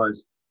when it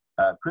was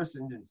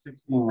christened in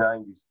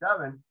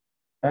 1697.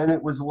 And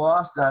it was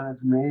lost on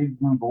its maiden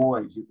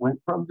voyage. It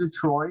went from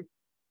Detroit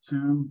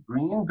to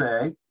Green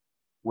Bay,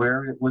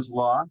 where it was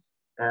lost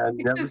and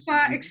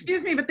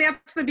excuse me, but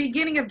that's the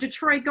beginning of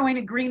Detroit going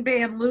to Green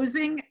Bay and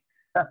losing.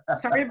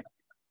 Sorry.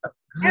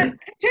 And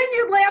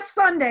continued last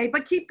Sunday,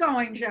 but keep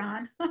going,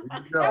 John.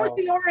 That was No,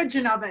 the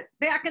origin of it.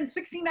 Back in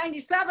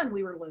 1697,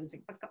 we were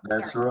losing. But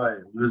that's sorry.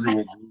 right. Losing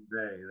a good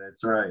day.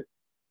 That's right.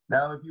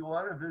 Now, if you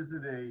want to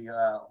visit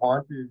a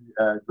haunted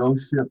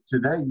ghost ship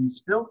today, you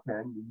still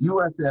can. The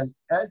USS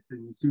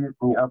Edson, you see it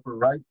in the upper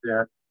right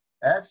there,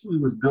 actually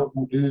was built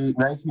in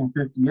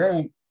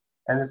 1958,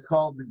 and it's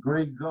called the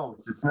Gray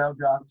Ghost. It's now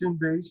docked in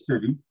Bay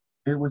City.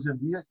 It was a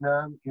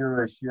Vietnam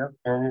era ship,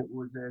 and it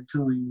was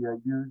actually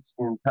used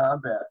in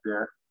combat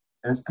there.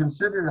 And it's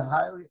considered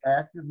highly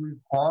actively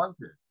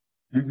haunted.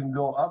 You can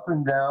go up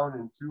and down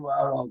and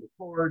throughout all the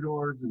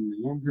corridors and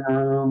the engine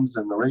rooms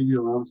and the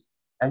radio rooms,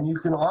 and you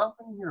can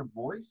often hear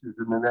voices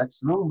in the next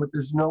room, but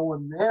there's no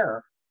one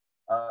there.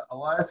 A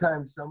lot of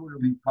times someone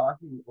will be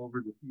talking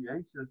over the PA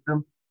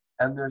system,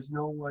 and there's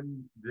no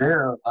one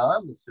there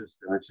on the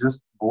system. It's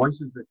just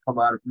voices that come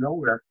out of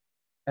nowhere.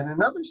 And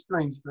another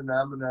strange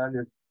phenomenon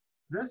is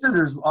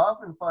visitors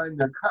often find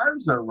their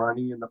cars are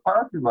running in the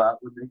parking lot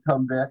when they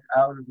come back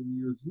out of the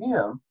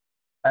museum,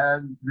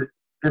 and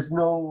there's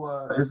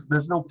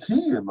no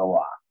key in the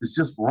lock. It's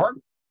just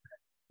running.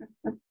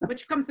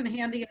 Which comes in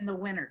handy in the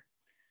winter.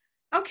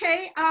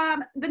 Okay,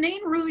 the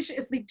Nain Rouge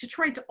is the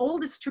Detroit's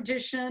oldest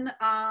tradition.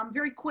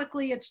 Very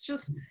quickly, it's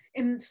just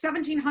in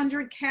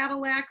 1700,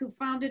 Cadillac, who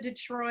founded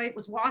Detroit,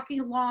 was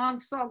walking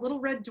along, saw a little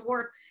red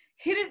dwarf,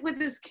 hit it with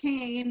his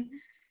cane,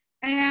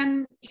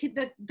 and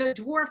the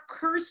dwarf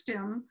cursed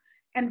him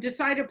and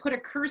decided to put a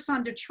curse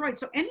on Detroit.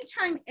 So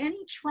anytime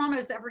any trauma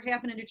has ever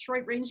happened in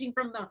Detroit, ranging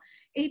from the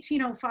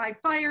 1805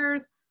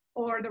 fires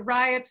or the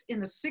riots in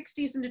the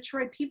 60s in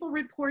Detroit, people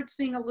report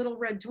seeing a little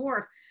red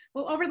dwarf.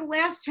 Well, over the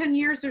last 10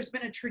 years, there's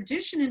been a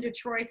tradition in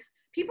Detroit.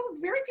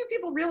 Very few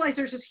people realize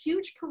there's this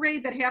huge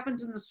parade that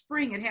happens in the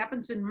spring. It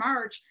happens in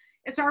March.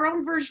 It's our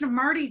own version of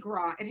Mardi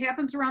Gras. It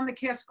happens around the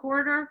Cass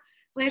Corridor.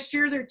 Last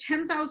year, there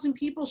 10,000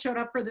 people showed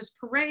up for this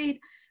parade,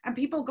 and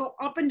people go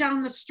up and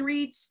down the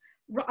streets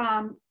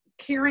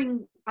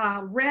carrying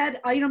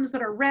red items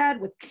that are red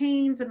with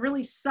canes and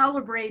really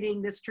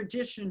celebrating this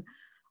tradition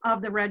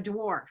of the red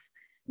dwarf.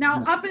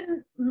 Now, up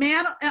in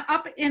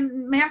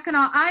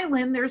Mackinac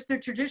Island, there's the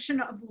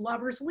tradition of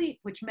Lover's Leap,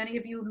 which many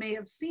of you may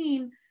have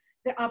seen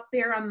up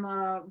there on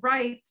the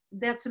right.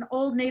 That's an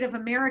old Native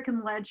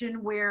American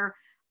legend where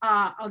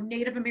a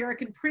Native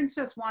American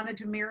princess wanted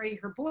to marry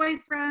her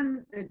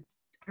boyfriend.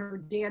 Her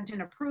dad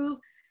didn't approve.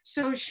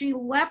 So she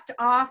leapt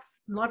off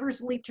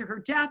Lover's Leap to her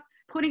death,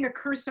 putting a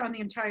curse on the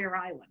entire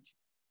island.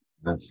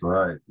 That's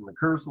right. And the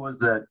curse was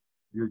that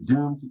you're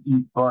doomed to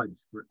eat bugs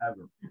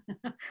forever.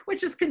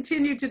 Which is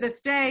continued to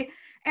this day.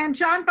 And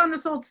John found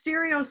this old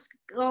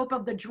stereoscope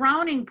of the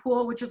drowning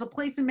pool, which is a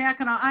place in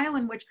Mackinac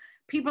Island, which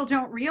people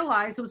don't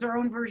realize it was our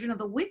own version of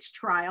the witch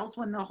trials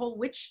when the whole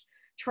witch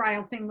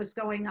trial thing was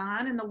going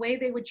on. And the way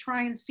they would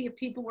try and see if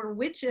people were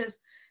witches,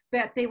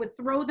 that they would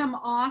throw them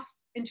off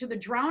into the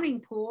drowning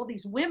pool,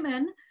 these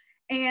women.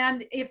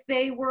 And if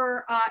they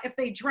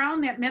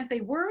drowned, that meant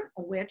they weren't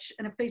a witch.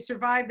 And if they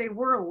survived, they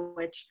were a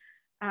witch.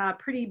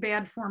 Pretty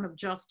bad form of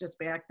justice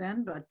back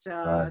then, but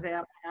Right.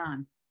 that went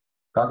on.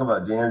 Talk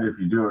about damned if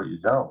you do or you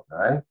don't,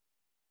 right?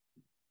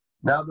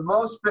 Now, the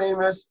most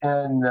famous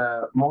and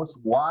most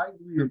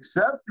widely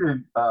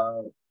accepted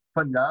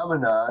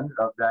phenomenon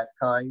of that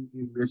kind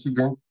in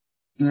Michigan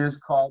is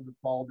called the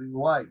Paulding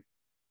Lights.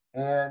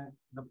 And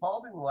the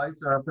Paulding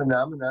Lights are a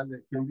phenomenon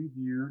that can be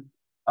viewed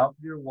up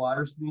near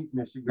Watersneak,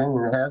 Michigan,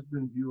 and it has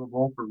been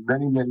viewable for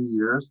many, many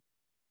years.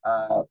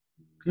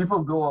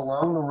 People go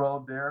along the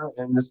road there,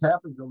 and this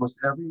happens almost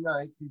every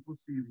night. People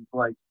see these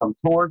lights come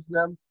towards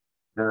them.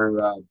 They're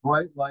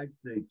bright lights.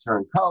 They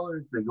turn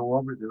colors. They go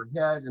over their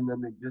head, and then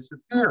they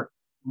disappear.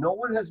 No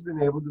one has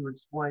been able to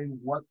explain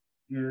what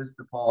is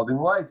the Paulding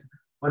Lights,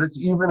 but it's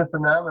even a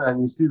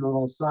phenomenon. You see the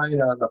little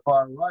sign on the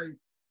far right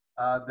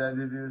that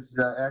it is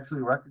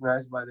actually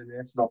recognized by the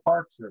National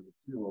Park Service.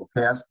 See a little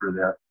Casper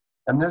there.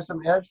 And there's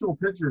some actual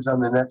pictures on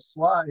the next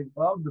slide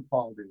of the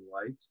Paulding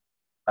Lights.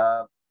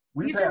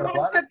 These are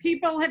ones that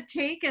people have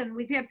taken.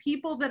 We've had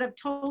people that have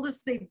told us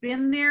they've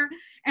been there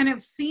and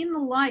have seen the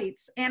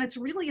lights. And it's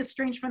really a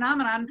strange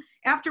phenomenon.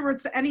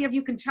 Afterwards, any of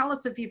you can tell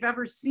us if you've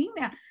ever seen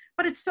that.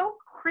 But it's so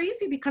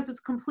crazy because it's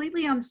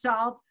completely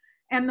unsolved.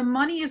 And the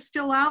money is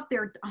still out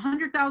there,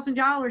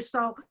 $100,000.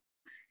 So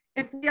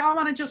if we all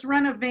want to just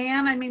rent a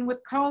van, I mean, with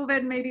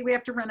COVID, maybe we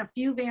have to rent a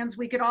few vans.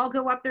 We could all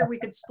go up there. We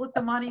could split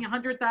the money,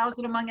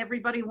 $100,000 among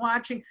everybody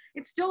watching.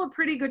 It's still a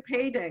pretty good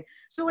payday.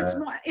 So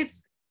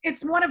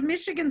it's one of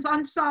Michigan's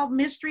unsolved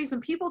mysteries,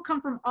 and people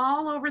come from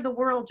all over the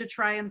world to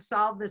try and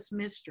solve this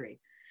mystery.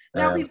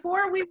 Now,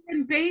 before we were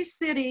in Bay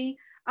City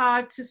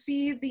to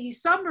see the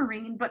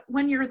submarine, but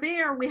when you're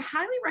there, we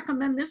highly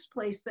recommend this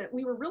place that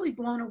we were really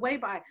blown away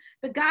by.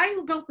 The guy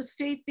who built the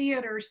State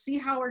Theater, C.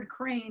 Howard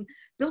Crane,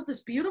 built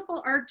this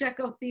beautiful Art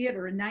Deco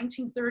theater in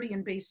 1930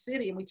 in Bay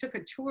City, and we took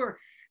a tour.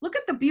 Look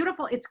at the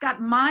beautiful, it's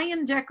got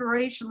Mayan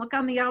decoration. Look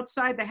on the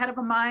outside, the head of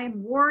a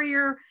Mayan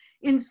warrior.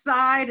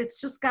 inside. It's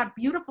just got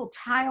beautiful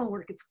tile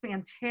work. It's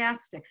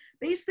fantastic.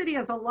 Bay City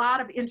has a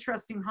lot of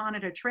interesting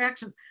haunted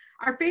attractions.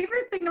 Our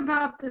favorite thing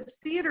about this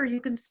theater,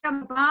 you can see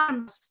on the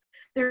bottom,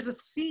 there's a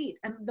seat,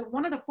 and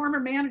one of the former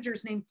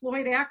managers named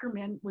Floyd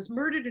Ackerman was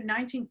murdered in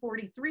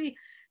 1943,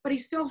 but he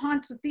still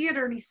haunts the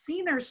theater, and he's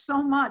seen there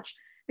so much.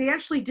 They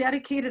actually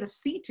dedicated a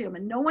seat to him,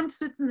 and no one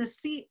sits in the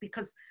seat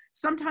because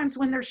sometimes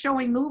when they're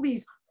showing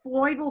movies,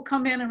 Floyd will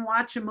come in and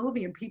watch a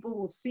movie and people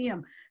will see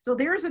him. So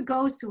there's a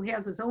ghost who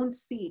has his own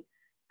seat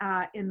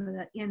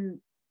in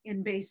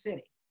Bay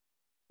City.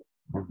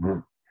 Mm-hmm.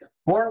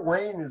 Fort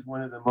Wayne is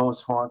one of the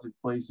most haunted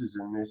places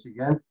in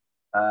Michigan.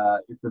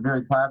 It's a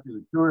very popular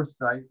tourist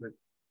site, but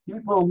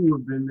people who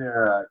have been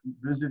there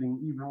visiting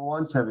even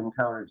once have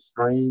encountered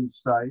strange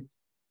sights.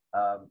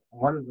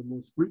 One of the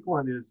most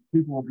frequent is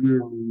people will be in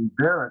the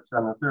barracks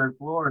on the third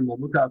floor and they'll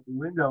look out the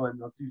window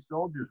and they'll see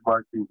soldiers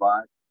marching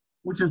by,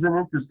 which is an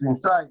interesting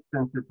sight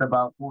since it's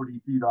about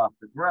 40 feet off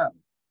the ground.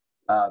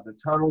 The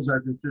tunnels are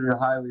considered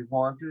highly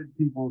haunted.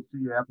 People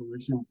see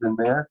apparitions in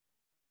there.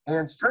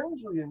 And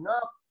strangely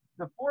enough,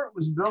 the fort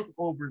was built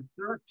over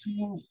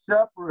 13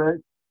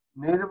 separate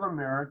Native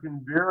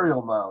American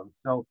burial mounds.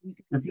 So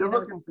if you're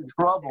looking for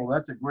trouble,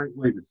 that's a great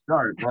way to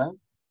start, right?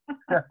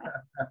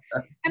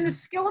 And the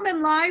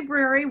Skillman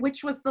Library,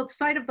 which was the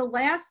site of the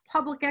last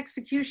public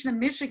execution in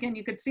Michigan,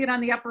 you could see it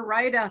on the upper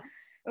right.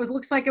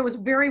 Looks like it was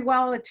very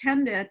well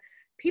attended.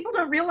 People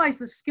don't realize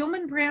the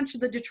Skillman branch of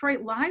the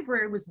Detroit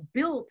Library was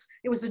built.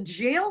 It was a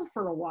jail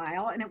for a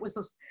while,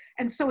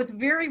 and so it's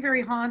very,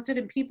 very haunted.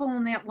 And people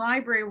in that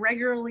library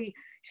regularly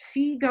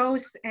see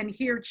ghosts and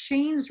hear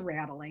chains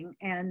rattling,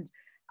 and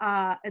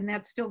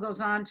that still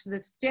goes on to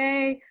this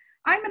day.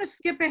 I'm going to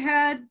skip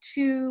ahead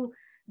to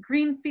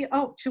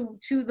Greenfield,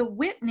 to the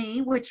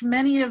Whitney, which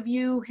many of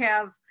you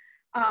have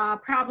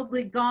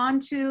probably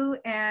gone to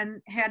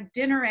and had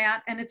dinner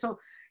at, and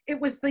it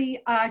was the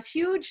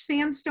huge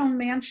sandstone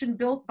mansion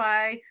built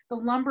by the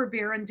lumber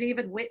baron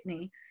David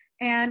Whitney,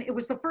 and it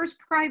was the first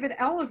private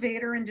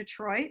elevator in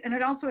Detroit, and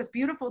it also has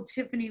beautiful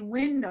Tiffany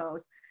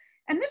windows.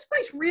 And this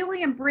place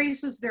really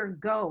embraces their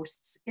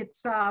ghosts.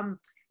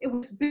 It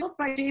was built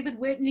by David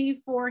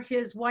Whitney for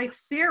his wife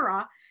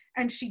Sarah,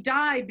 and she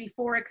died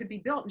before it could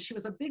be built, and she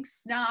was a big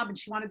snob and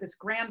she wanted this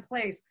grand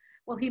place.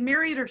 Well, he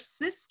married her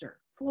sister,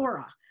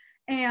 Flora,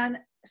 and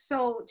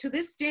so to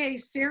this day,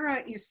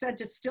 Sarah is said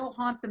to still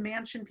haunt the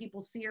mansion.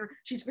 People see her.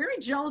 She's very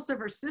jealous of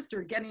her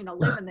sister getting to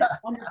live in that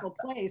wonderful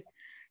place.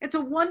 It's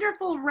a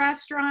wonderful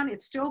restaurant.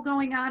 It's still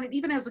going on. It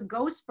even has a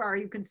ghost bar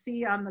you can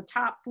see on the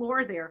top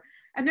floor there.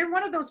 And they're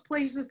one of those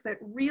places that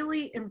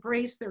really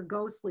embrace their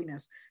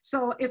ghostliness.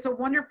 So it's a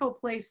wonderful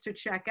place to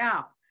check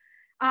out.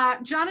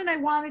 John and I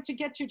wanted to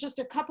get you just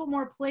a couple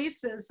more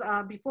places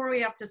before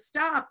we have to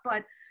stop,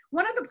 but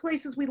one of the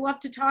places we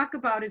love to talk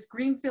about is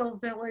Greenfield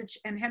Village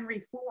and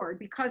Henry Ford,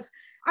 because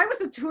I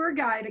was a tour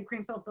guide at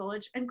Greenfield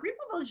Village, and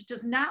Greenfield Village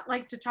does not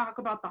like to talk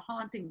about the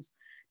hauntings.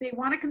 They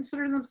want to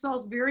consider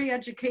themselves very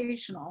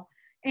educational,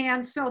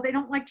 and so they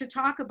don't like to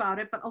talk about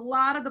it, but a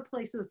lot of the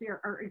places there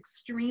are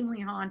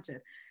extremely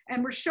haunted.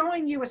 And we're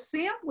showing you a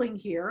sampling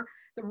here.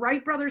 The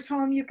Wright Brothers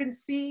home you can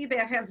see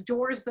that has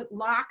doors that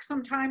lock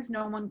sometimes.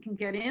 No one can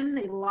get in.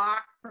 They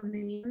lock from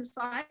the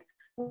inside.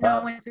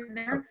 No one's in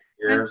there.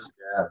 Years,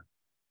 yeah.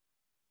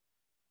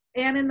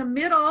 And in the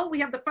middle,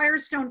 we have the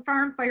Firestone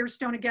Farm.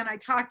 Firestone, again, I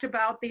talked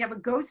about. They have a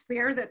ghost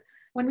there that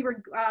when we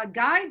were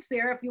guides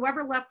there, if you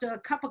ever left a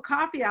cup of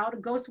coffee out, a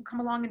ghost would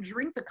come along and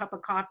drink the cup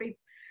of coffee.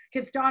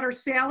 His daughter,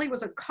 Sally,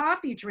 was a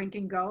coffee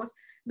drinking ghost.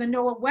 The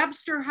Noah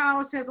Webster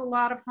house has a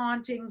lot of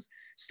hauntings.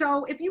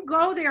 So if you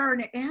go there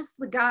and ask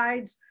the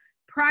guides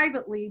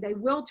privately, they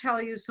will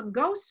tell you some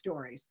ghost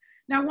stories.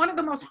 Now, one of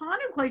the most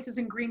haunted places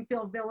in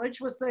Greenfield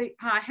Village was the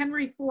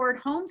Henry Ford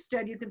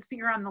homestead. You can see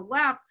her on the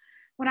left.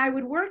 When I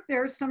would work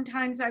there,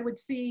 sometimes I would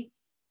see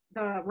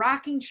the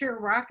rocking chair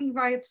rocking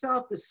by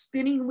itself, the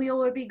spinning wheel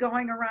would be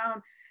going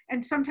around,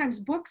 and sometimes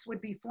books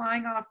would be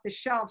flying off the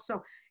shelf.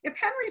 So if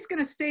Henry's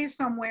going to stay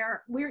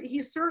somewhere,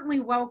 he's certainly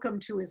welcome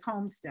to his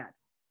homestead.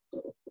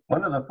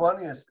 One of the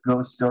funniest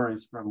ghost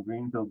stories from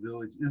Greenfield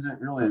Village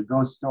isn't really a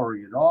ghost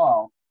story at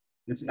all.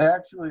 It's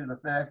actually the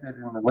fact that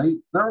in the late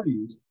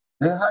 30s,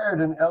 they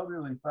hired an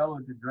elderly fellow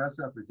to dress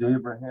up as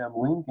Abraham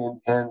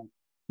Lincoln, and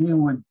he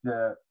would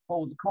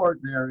hold court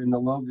there in the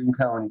Logan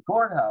County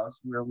Courthouse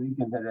where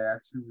Lincoln had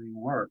actually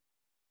worked.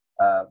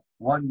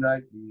 One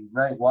night, the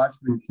night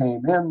watchman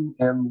came in,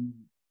 and the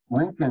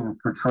Lincoln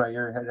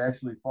portrayer had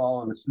actually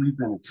fallen asleep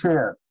in a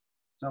chair.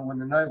 So when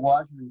the night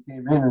watchman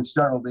came in and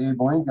startled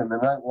Abe Lincoln, the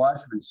night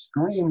watchman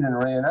screamed and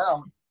ran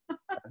out.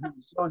 He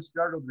was so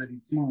startled that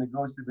he'd seen the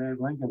ghost of Abe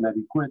Lincoln that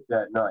he quit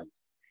that night.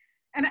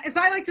 And as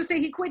I like to say,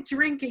 he quit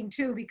drinking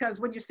too,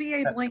 because when you see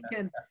Abe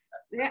Lincoln,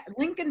 yeah,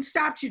 Lincoln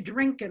stops you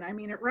drinking. I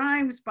mean, it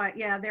rhymes, but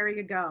yeah, there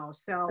you go.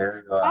 So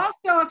there you go.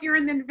 Also, if you're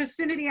in the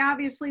vicinity,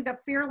 obviously the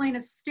Fairlane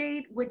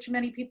Estate, which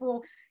many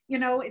people, You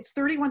know, it's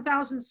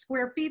 31,000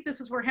 square feet. This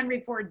is where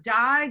Henry Ford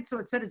died. So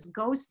it said his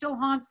ghost still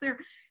haunts there.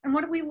 And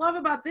what we love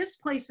about this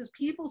place is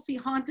people see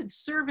haunted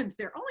servants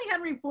there. Only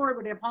Henry Ford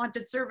would have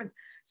haunted servants.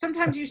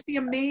 Sometimes you see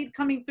a maid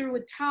coming through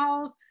with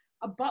towels,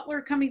 a butler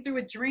coming through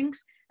with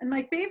drinks. And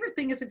my favorite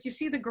thing is if you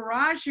see the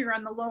garage here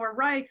on the lower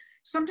right,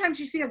 sometimes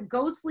you see a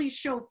ghostly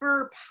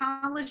chauffeur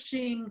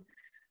polishing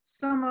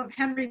some of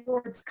Henry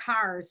Ford's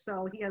cars.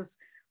 So he has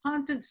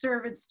haunted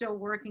servants still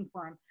working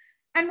for him.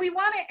 And we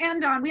want to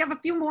end on, we have a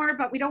few more,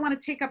 but we don't want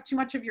to take up too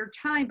much of your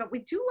time, but we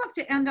do love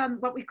to end on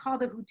what we call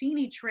the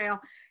Houdini Trail.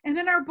 And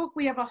in our book,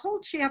 we have a whole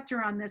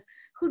chapter on this.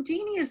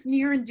 Houdini is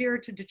near and dear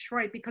to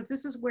Detroit because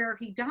this is where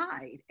he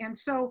died. And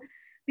so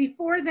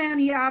before then,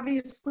 he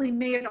obviously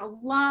made a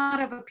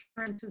lot of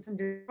appearances in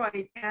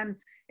Detroit. And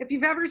if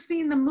you've ever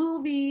seen the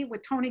movie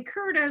with Tony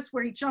Curtis,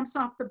 where he jumps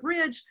off the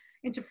bridge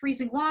into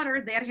freezing water,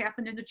 that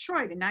happened in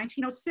Detroit in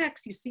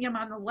 1906. You see him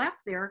on the left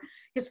there,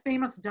 his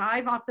famous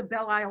dive off the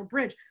Belle Isle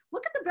Bridge.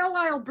 Look at the Belle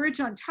Isle Bridge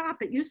on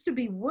top. It used to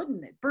be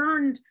wooden. It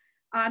burned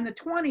in the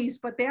 20s,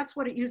 but that's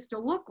what it used to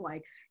look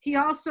like. He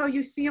also,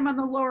 you see him on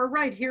the lower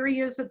right. Here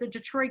he is at the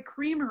Detroit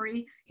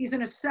Creamery. He's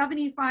in a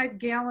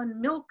 75-gallon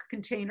milk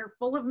container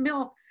full of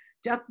milk,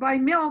 death by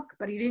milk,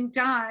 but he didn't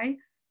die.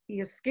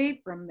 He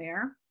escaped from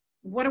there.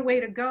 What a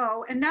way to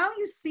go. And now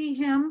you see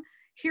him.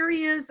 Here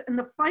he is in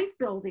the Fife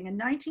building in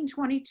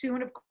 1922.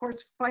 And of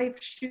course, Fife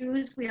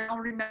shoes, we all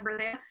remember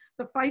that.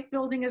 The Fife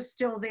building is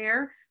still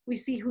there. We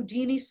see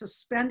Houdini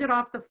suspended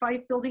off the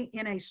Fife building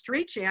in a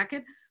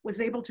straitjacket,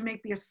 was able to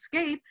make the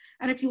escape.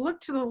 And if you look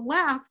to the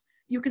left,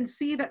 you can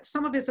see that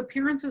some of his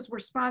appearances were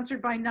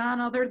sponsored by none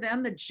other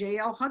than the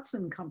J.L.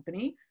 Hudson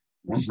Company,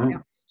 which is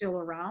still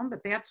around,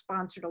 but that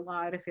sponsored a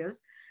lot of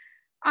his.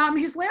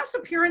 His last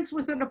appearance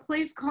was at a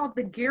place called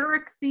the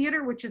Garrick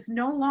Theater, which is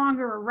no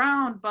longer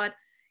around, but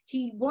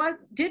he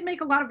did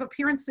make a lot of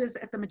appearances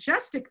at the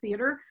Majestic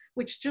Theater,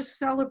 which just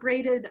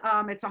celebrated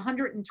its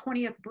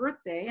 120th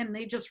birthday, and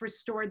they just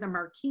restored the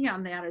marquee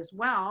on that as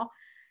well.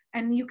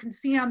 And you can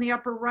see on the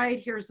upper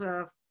right, here's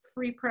a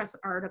Free Press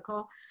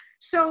article.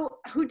 So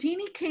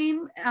Houdini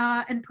came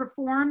and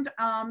performed.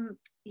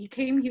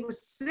 He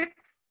was sick.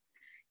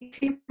 He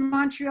came from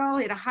Montreal,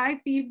 he had a high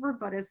fever,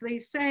 but as they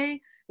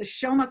say, the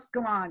show must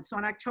go on. So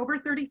on October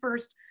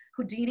 31st,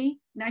 Houdini,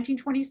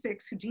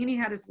 1926, Houdini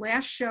had his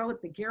last show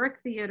at the Garrick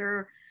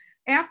Theater.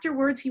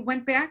 Afterwards, he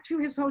went back to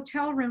his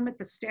hotel room at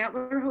the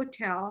Statler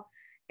Hotel,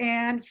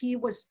 and he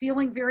was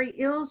feeling very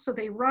ill, so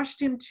they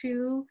rushed him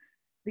to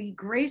the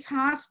Grace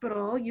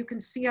Hospital. You can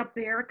see up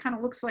there, it kind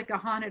of looks like a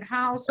haunted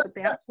house, but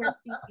that's where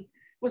he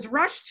was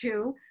rushed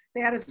to.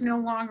 That is no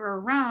longer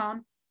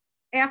around.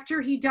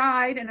 After he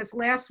died, and his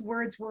last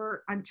words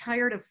were, "I'm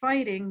tired of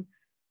fighting,"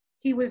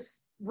 he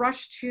was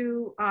rushed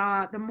to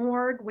the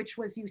morgue, which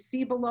was, you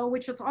see below,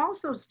 which is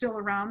also still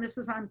around. This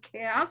is on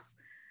Cass.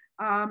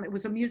 It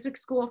was a music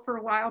school for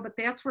a while, but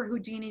that's where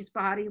Houdini's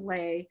body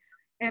lay.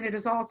 And it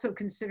is also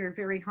considered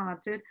very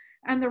haunted.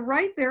 And the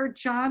right there,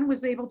 John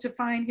was able to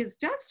find his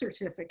death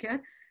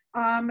certificate.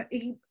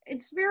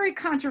 It's very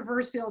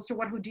controversial as to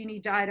what Houdini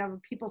died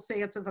of. People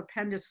say it's of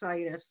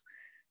appendicitis.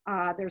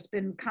 There's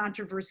been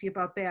controversy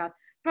about that.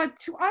 But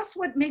to us,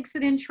 what makes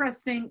it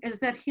interesting is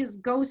that his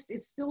ghost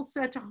is still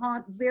said to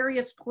haunt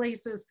various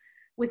places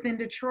within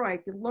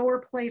Detroit. The lower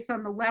place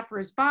on the left where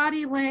his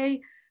body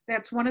lay,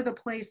 that's one of the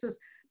places.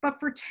 But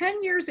for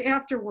 10 years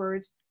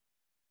afterwards,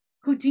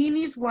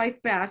 Houdini's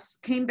wife, Bess,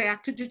 came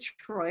back to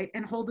Detroit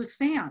and held a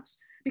seance.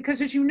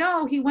 Because as you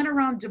know, he went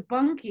around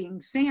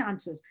debunking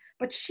seances,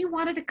 but she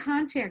wanted to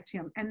contact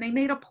him. And they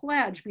made a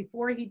pledge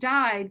before he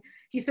died.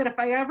 He said, if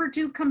I ever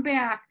do come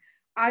back,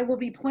 I will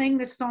be playing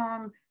this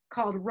song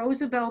called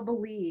Rosabelle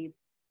Believe.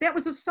 That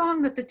was a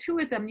song that the two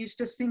of them used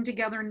to sing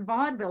together in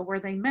vaudeville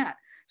where they met.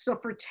 So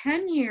for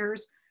 10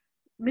 years,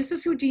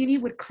 Mrs. Houdini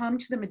would come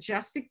to the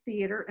Majestic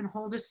Theater and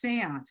hold a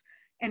seance.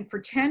 And for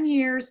 10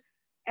 years,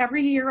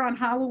 every year on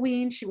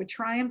Halloween, she would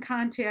try and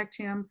contact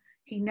him.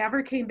 He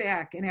never came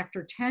back. And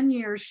after 10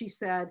 years, she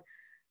said,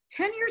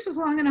 10 years is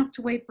long enough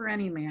to wait for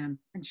any man.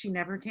 And she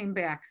never came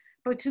back.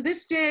 But to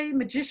this day,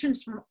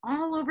 magicians from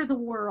all over the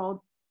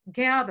world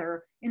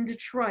gather in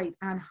Detroit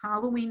on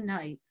Halloween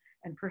night.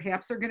 And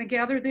perhaps they're going to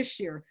gather this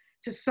year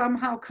to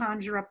somehow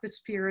conjure up the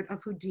spirit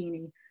of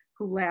Houdini,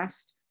 who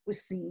last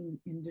was seen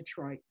in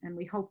Detroit. And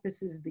we hope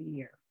this is the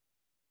year.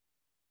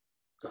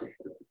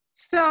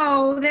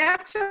 So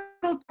that's a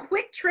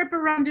quick trip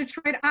around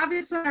Detroit.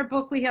 Obviously, in our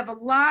book, we have a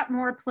lot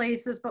more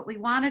places, but we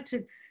wanted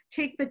to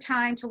take the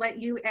time to let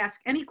you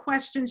ask any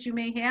questions you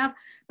may have.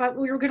 But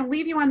we were going to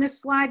leave you on this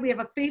slide. We have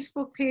a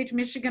Facebook page,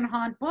 Michigan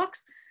Haunt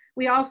Books.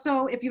 We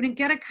also, if you didn't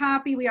get a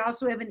copy, we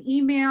also have an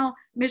email,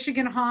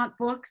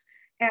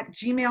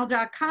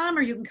 michiganhauntbooks@gmail.com,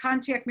 or you can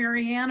contact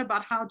Marianne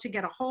about how to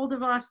get a hold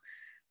of us.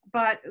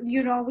 But,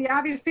 you know, we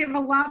obviously have a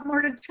lot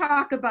more to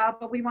talk about,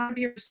 but we want to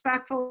be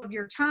respectful of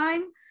your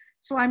time.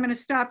 So I'm going to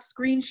stop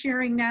screen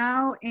sharing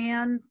now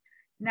and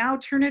now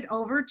turn it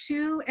over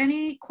to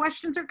any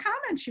questions or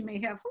comments you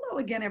may have. Hello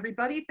again,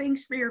 everybody.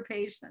 Thanks for your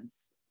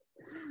patience.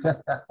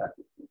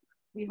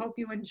 We hope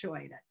you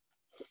enjoyed it.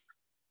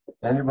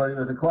 Anybody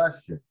with a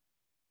question?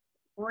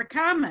 Or a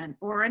comment,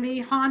 or any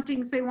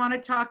hauntings they want to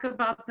talk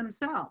about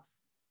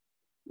themselves.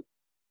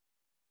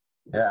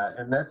 Yeah,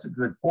 and that's a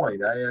good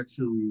point. I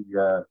actually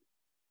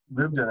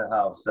lived in a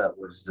house that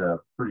was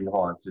pretty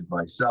haunted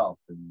myself,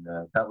 and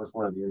that was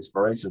one of the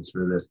inspirations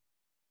for this.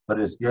 But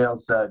as Gail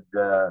said,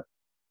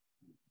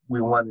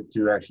 we wanted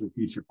to actually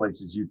feature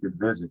places you could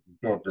visit. You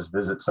can't just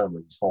visit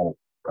somebody's home,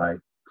 right?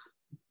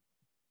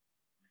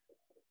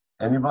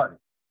 Anybody?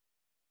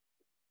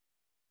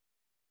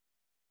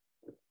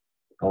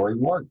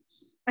 Going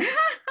once.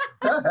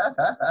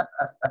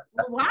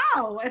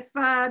 Wow, if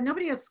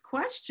nobody has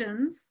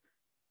questions,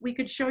 we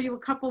could show you a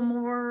couple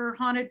more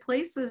haunted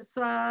places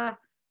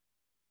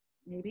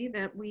maybe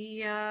that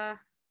we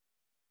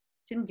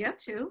didn't get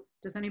to.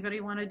 Does anybody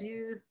want to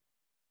do?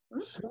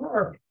 Oops,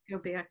 Sure. go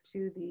back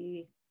to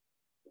the,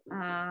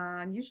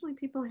 usually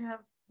people have,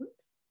 oops.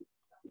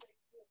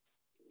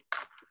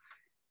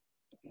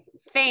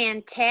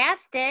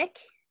 Fantastic.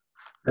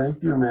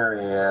 Thank you,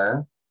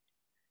 Marianne.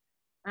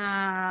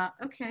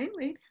 Okay,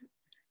 wait.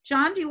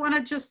 John, do you want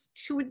to just,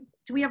 do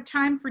we have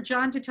time for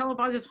John to tell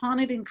about his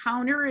haunted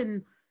encounter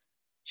in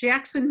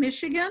Jackson,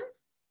 Michigan?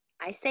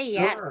 I say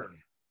yes. Sure.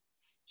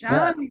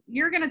 John, Yeah.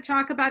 you're going to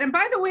talk about, and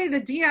by the way, the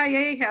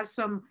DIA has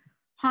some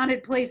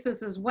haunted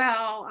places as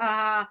well.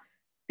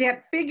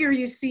 That figure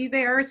you see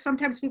there,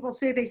 sometimes people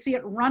say they see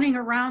it running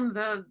around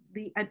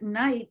at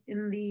night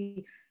in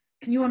the,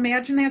 can you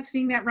imagine that,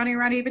 seeing that running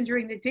around even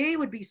during the day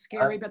would be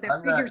scary, but that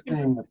I'm figure. not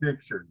seeing the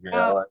picture,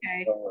 Gail.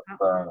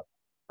 Oh,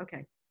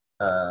 okay.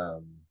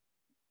 Okay.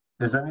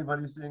 Is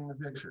anybody seeing the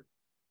picture?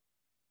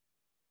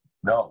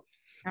 No.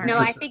 All No,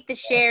 right. I think the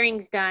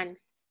sharing's done.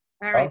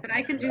 All right, Okay, but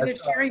I can do the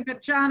that's all sharing.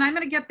 But John, I'm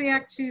going to get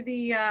back to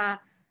the,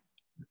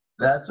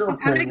 That's I'm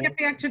going okay. to get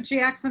back to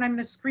Jackson. I'm going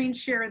to screen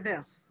share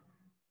this.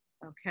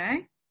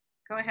 Okay.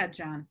 Go ahead,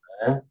 John.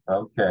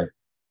 Okay.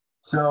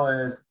 So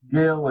as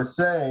Gail was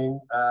saying,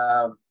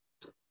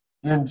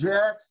 in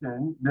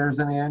Jackson, there's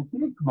an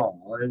antique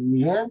mall, and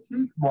the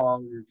antique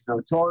mall is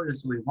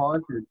notoriously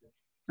haunted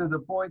to the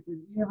point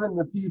that even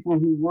the people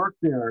who work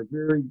there are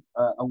very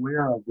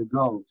aware of the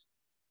ghost.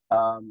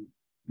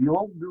 The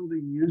old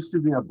building used to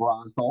be a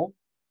brothel,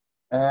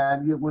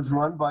 and it was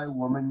run by a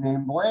woman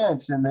named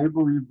Blanche, and they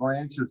believe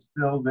Blanche is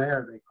still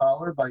there. They call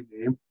her by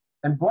name,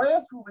 and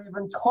Blanche will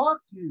even talk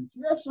to you.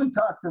 She actually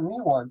talked to me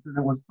once, and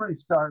it was pretty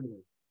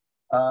startling.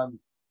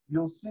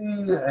 You'll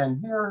see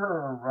and hear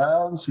her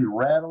around. She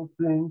rattles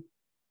things.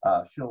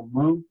 She'll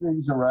move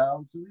things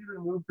around. She'll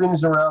even move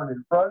things around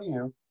in front of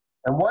you.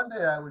 And one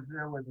day I was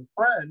there with a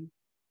friend,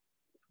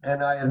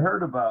 and I had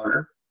heard about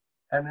her.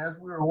 And as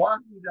we were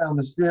walking down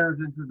the stairs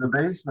into the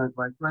basement,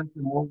 my friend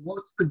said, well,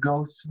 what's the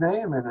ghost's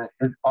name? And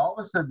it all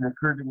of a sudden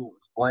occurred to me it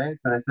was Blanche.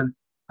 And I said,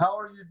 how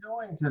are you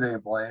doing today,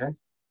 Blanche?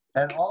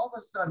 And all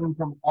of a sudden,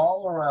 from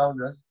all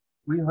around us,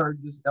 we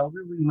heard this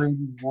elderly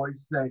lady's voice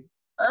say,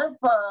 I'm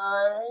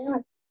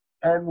fine.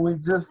 And we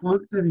just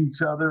looked at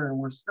each other and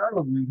were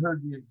startled. We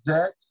heard the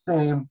exact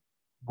same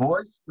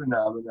voice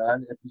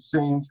phenomenon at the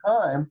same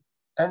time.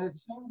 And it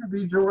seemed to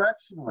be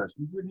directionless.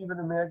 We couldn't even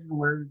imagine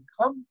where it had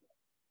come from.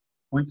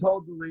 We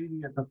told the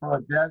lady at the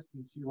front desk,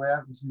 and she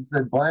laughed, and she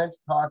said, Blanche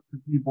talks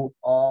to people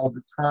all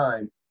the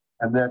time,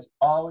 and that's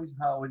always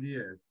how it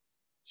is.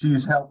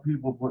 She's helped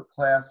people put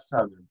clasps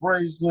on their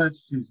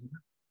bracelets. She's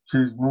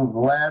moved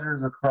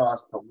ladders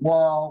across the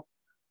wall,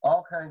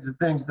 all kinds of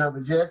things. Now,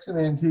 the Jackson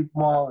Antique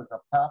Mall is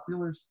a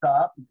popular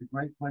stop. It's a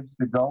great place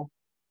to go.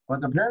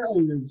 But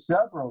apparently there's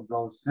several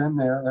ghosts in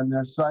there, and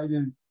they're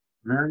sighted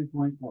very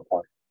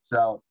frequently.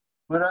 So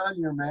put on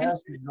your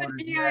mask and go to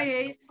the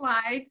DIA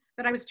slide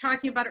that I was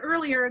talking about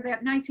earlier,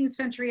 that 19th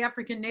century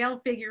African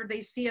nail figure,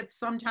 they see it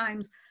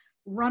sometimes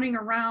running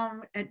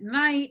around at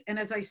night. And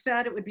as I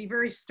said, it would be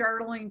very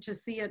startling to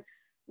see it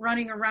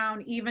running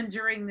around even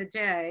during the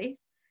day.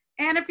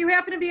 And if you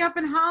happen to be up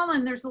in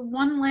Holland, there's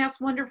one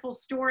last wonderful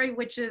story,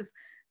 which is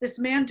this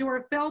man,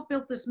 Dorfeld,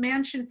 built this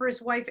mansion for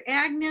his wife,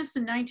 Agnes,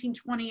 in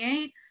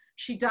 1928.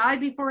 She died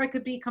before it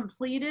could be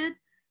completed,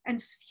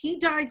 and he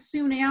died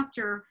soon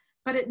after.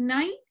 But at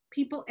night,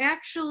 people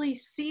actually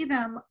see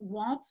them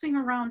waltzing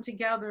around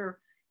together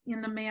in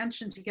the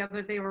mansion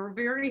together. They were a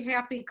very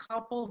happy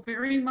couple,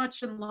 very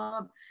much in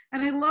love.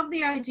 And I love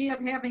the idea of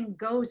having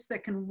ghosts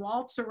that can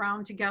waltz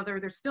around together.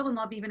 They're still in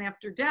love even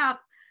after death.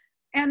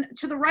 And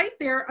to the right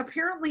there,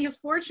 apparently his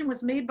fortune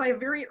was made by a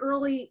very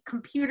early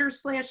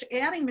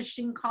computer/adding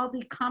machine called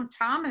the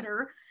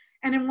comptometer.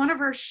 And in one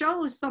of our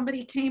shows,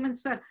 somebody came and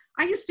said,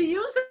 I used to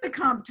use the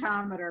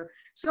comptometer.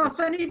 So if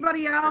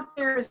anybody out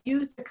there has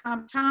used a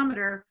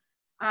comptometer,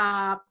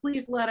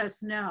 please let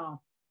us know.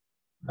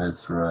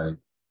 That's right.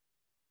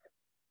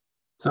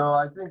 So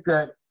I think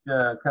that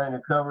kind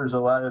of covers a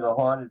lot of the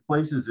haunted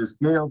places. As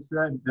Gail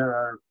said, there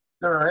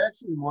are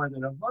actually more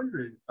than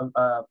 100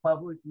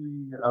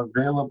 publicly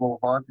available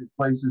haunted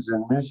places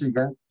in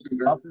Michigan,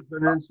 Upper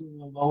Peninsula,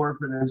 Lower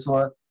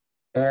Peninsula.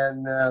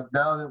 And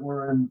now that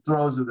we're in the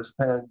throes of this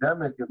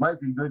pandemic, it might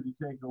be good to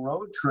take a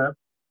road trip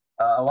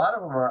a lot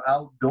of them are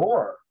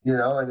outdoor,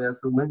 and as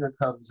the winter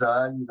comes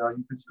on, you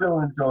can still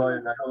enjoy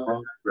a nice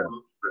road trip.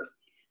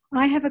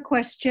 I have a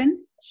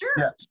question. Sure.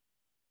 Yeah.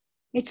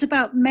 It's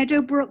about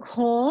Meadowbrook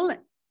Hall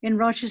in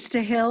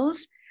Rochester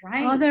Hills.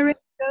 Right. Are there any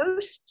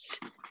ghosts?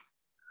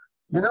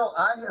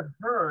 I have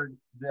heard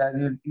that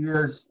it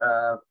is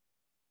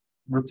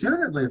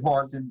reputedly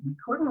haunted. We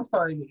couldn't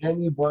find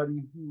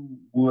anybody who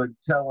would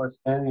tell us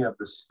any of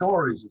the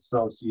stories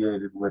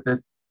associated with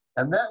it,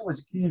 and that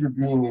was key to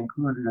being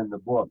included in the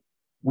book.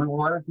 We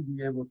wanted to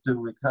be able to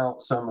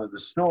recount some of the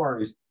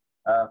stories.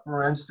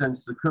 For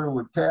instance, the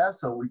Curwood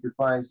Castle, we could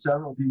find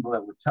several people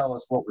that would tell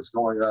us what was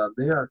going on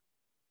there,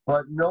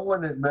 but no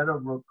one at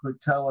Meadowbrook could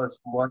tell us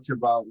much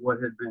about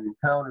what had been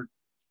encountered.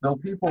 Though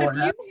people But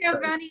if you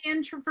have any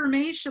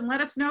information,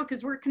 let us know,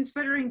 because we're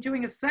considering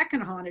doing a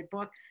second haunted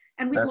book,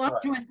 and we'd love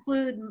to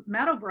include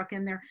Meadowbrook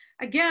in there.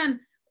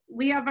 Again,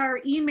 we have our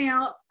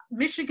email,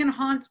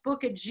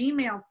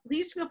 michiganhauntsbook@gmail.com.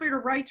 Please feel free to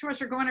write to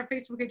us or go on our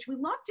Facebook page. We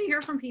love to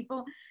hear from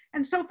people.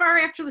 And so far,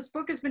 after this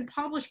book has been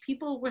published,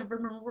 people have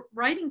been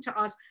writing to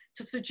us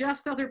to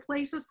suggest other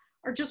places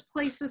or just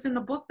places in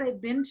the book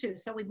they've been to.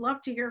 So we'd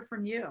love to hear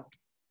from you.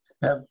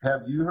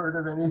 Have you heard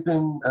of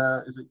anything?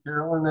 Is it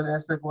Carolyn that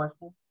asked that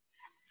question?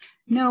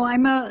 No,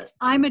 I'm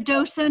a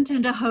docent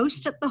and a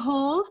host at the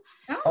hall.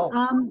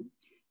 Oh.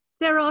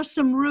 There are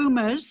some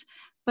rumors,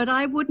 but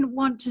I wouldn't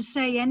want to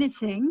say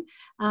anything.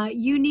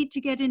 You need to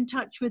get in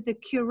touch with the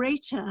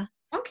curator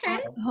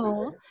at the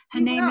hall. Her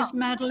name is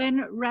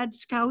Madeline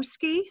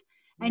Radskowski,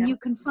 and you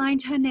can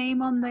find her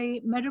name on the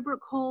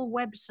Meadowbrook Hall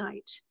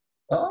website.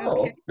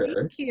 Oh, okay.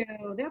 Thank you.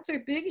 That's a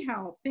big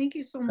help. Thank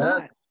you so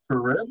much.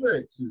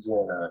 Terrific,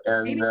 Susanna.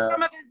 And maybe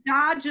some of the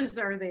Dodges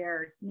are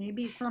there.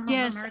 Maybe some of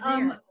them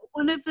are there.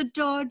 One of the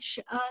Dodge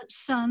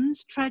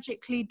sons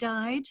tragically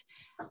died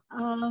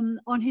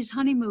on his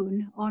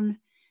honeymoon on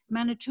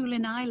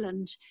Manitoulin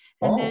Island,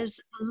 and there's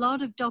a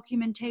lot of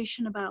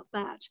documentation about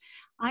that.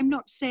 I'm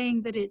not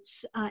saying that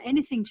it's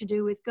anything to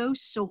do with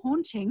ghosts or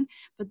haunting,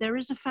 but there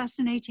is a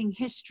fascinating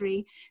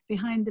history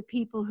behind the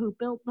people who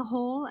built the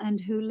hall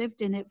and who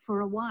lived in it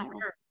for a while.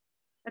 Sure.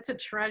 That's a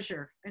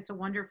treasure. It's a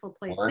wonderful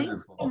place.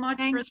 Wonderful. Thank you so much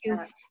Thank for you.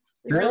 that.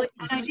 Really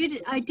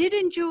I did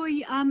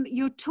enjoy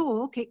your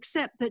talk,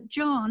 except that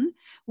John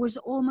was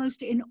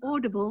almost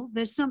inaudible.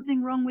 There's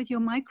something wrong with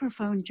your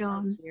microphone,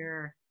 John.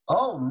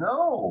 Oh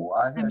no!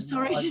 I'm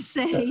sorry to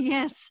say,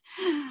 yes.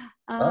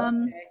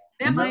 Okay.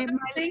 Thanks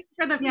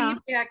for the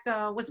feedback,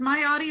 though. Was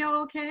my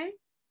audio okay?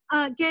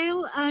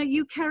 Gail,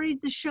 you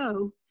carried the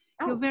show.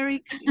 Oh.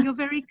 You're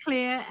very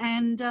clear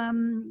and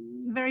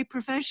very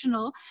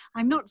professional.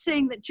 I'm not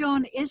saying that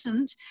John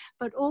isn't,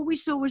 but all we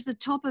saw was the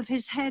top of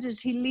his head as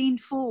he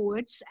leaned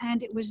forwards,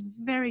 and it was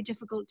very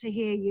difficult to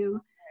hear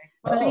you.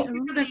 Well, But thank a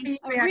you for the really,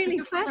 feedback. really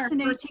This was our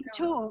fascinating first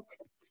show. talk.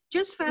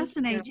 Just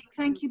fascinating.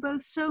 Thank you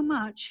both so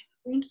much.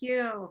 Thank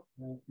you.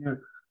 Thank you.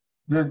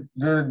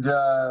 Did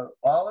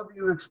all of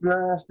you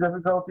experience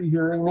difficulty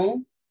hearing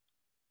me?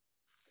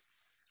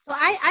 So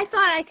I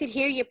thought I could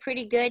hear you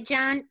pretty good,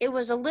 John. It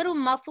was a little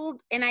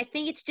muffled, and I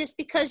think it's just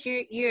because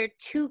you're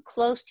too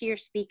close to your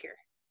speaker.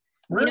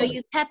 Really?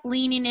 You kept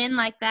leaning in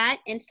like that,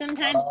 and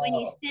sometimes when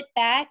you sit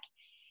back,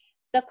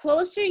 the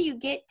closer you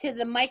get to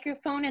the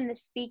microphone and the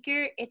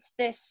speaker, it's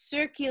the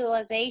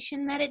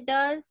circularization that it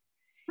does.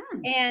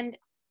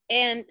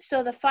 And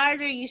so the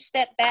farther you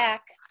step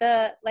back,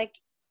 the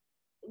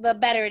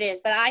better it is.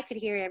 But I could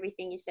hear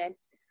everything you said.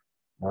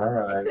 All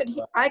right.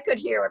 I could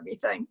hear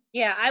everything.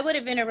 Yeah, I would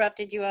have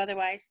interrupted you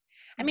otherwise.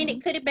 I mean,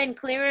 it could have been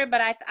clearer, but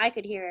I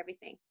could hear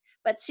everything.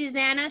 But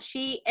Susanna,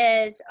 she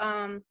is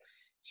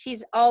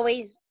she's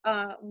always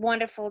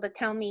wonderful to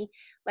tell me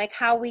like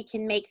how we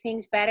can make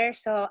things better.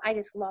 So I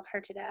just love her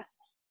to death.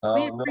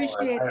 We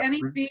appreciate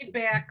any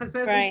feedback, because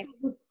as Right.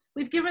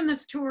 we've given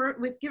this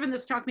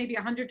talk maybe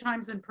 100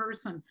 times in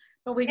person,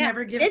 but we've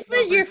never given. This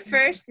was your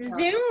first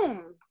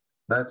Zoom.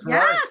 That's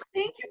Yes, right.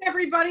 thank you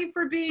everybody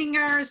for being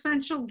our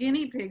essential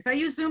guinea pigs. I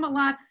use Zoom a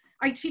lot.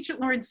 I teach at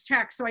Lawrence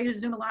Tech, so I use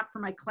Zoom a lot for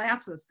my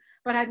classes,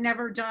 but I've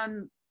never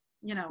done,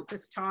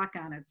 this talk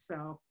on it,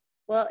 so.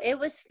 Well, it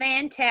was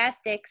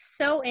fantastic.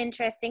 So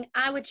interesting.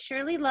 I would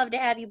surely love to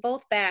have you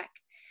both back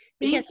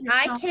because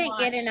I can't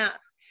get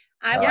enough.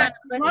 I want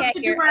to look at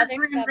your other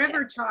Grand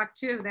River subjects. talk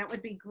too. That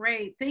would be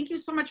great. Thank you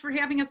so much for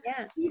having us.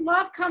 Yeah. We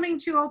love coming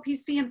to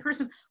OPC in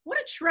person. What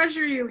a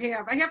treasure you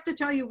have. I have to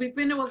tell you, we've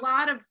been to a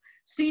lot of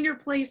senior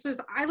places.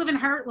 I live in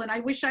Heartland. I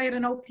wish I had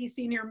an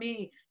OPC near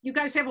me. You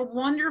guys have a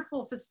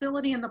wonderful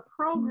facility, and the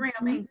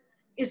programming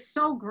is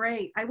so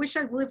great. I wish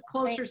I lived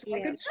closer so I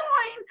could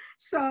join.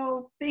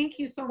 So thank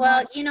you so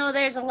much. Well,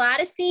 there's a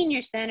lot of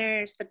senior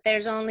centers, but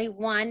there's only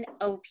one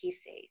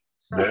OPC.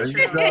 So There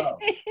you go.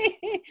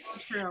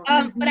 true.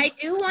 But I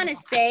do want to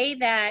say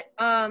that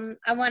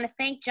I want to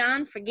thank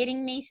John for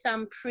getting me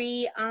some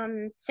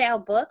pre-sale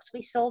books.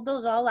 We sold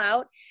those all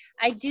out.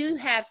 I do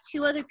have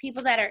 2 other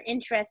people that are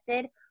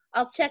interested.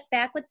 I'll check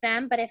back with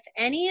them. But if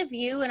any of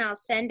you, and I'll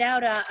send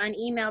out an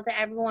email to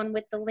everyone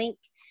with the link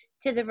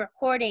to the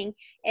recording.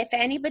 If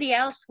anybody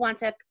else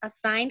wants a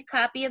signed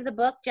copy of the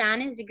book,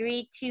 John has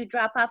agreed to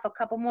drop off a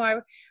couple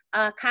more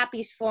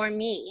copies for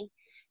me.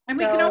 And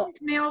we can always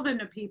mail them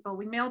to people.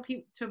 We mail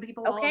to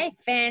people. Okay, all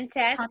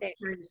fantastic.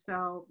 country,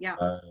 so yeah.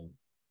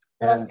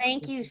 Well,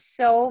 thank you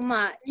so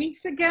much.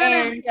 Thanks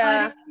again,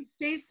 everybody.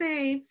 Stay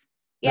safe.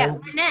 Yeah,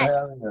 Lynette.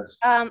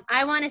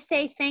 I want to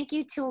say thank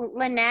you to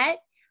Lynette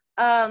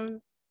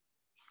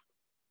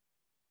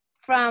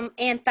from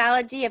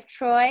Anthology of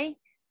Troy.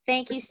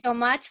 Thank you so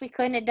much. We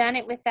couldn't have done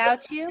it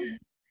without you.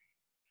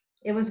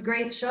 It was a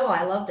great show.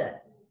 I loved it.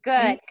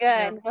 Good,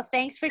 good. Well,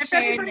 thanks for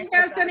sharing this. If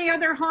anybody has any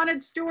other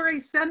haunted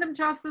stories, send them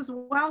to us as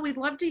well. We'd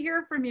love to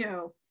hear from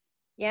you.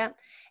 Yeah.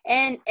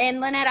 And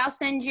Lynette, I'll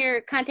send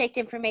your contact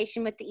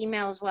information with the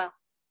email as well.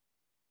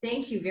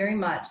 Thank you very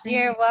much.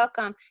 You're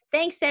welcome.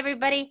 Thanks,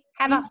 everybody.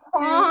 Have a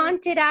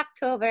haunted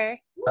October.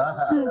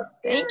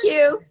 Thank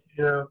you.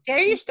 Share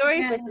your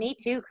stories with me,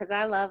 too, because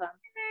I love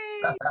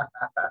them.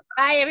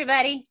 Bye,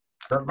 everybody.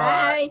 Bye-bye.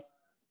 Bye.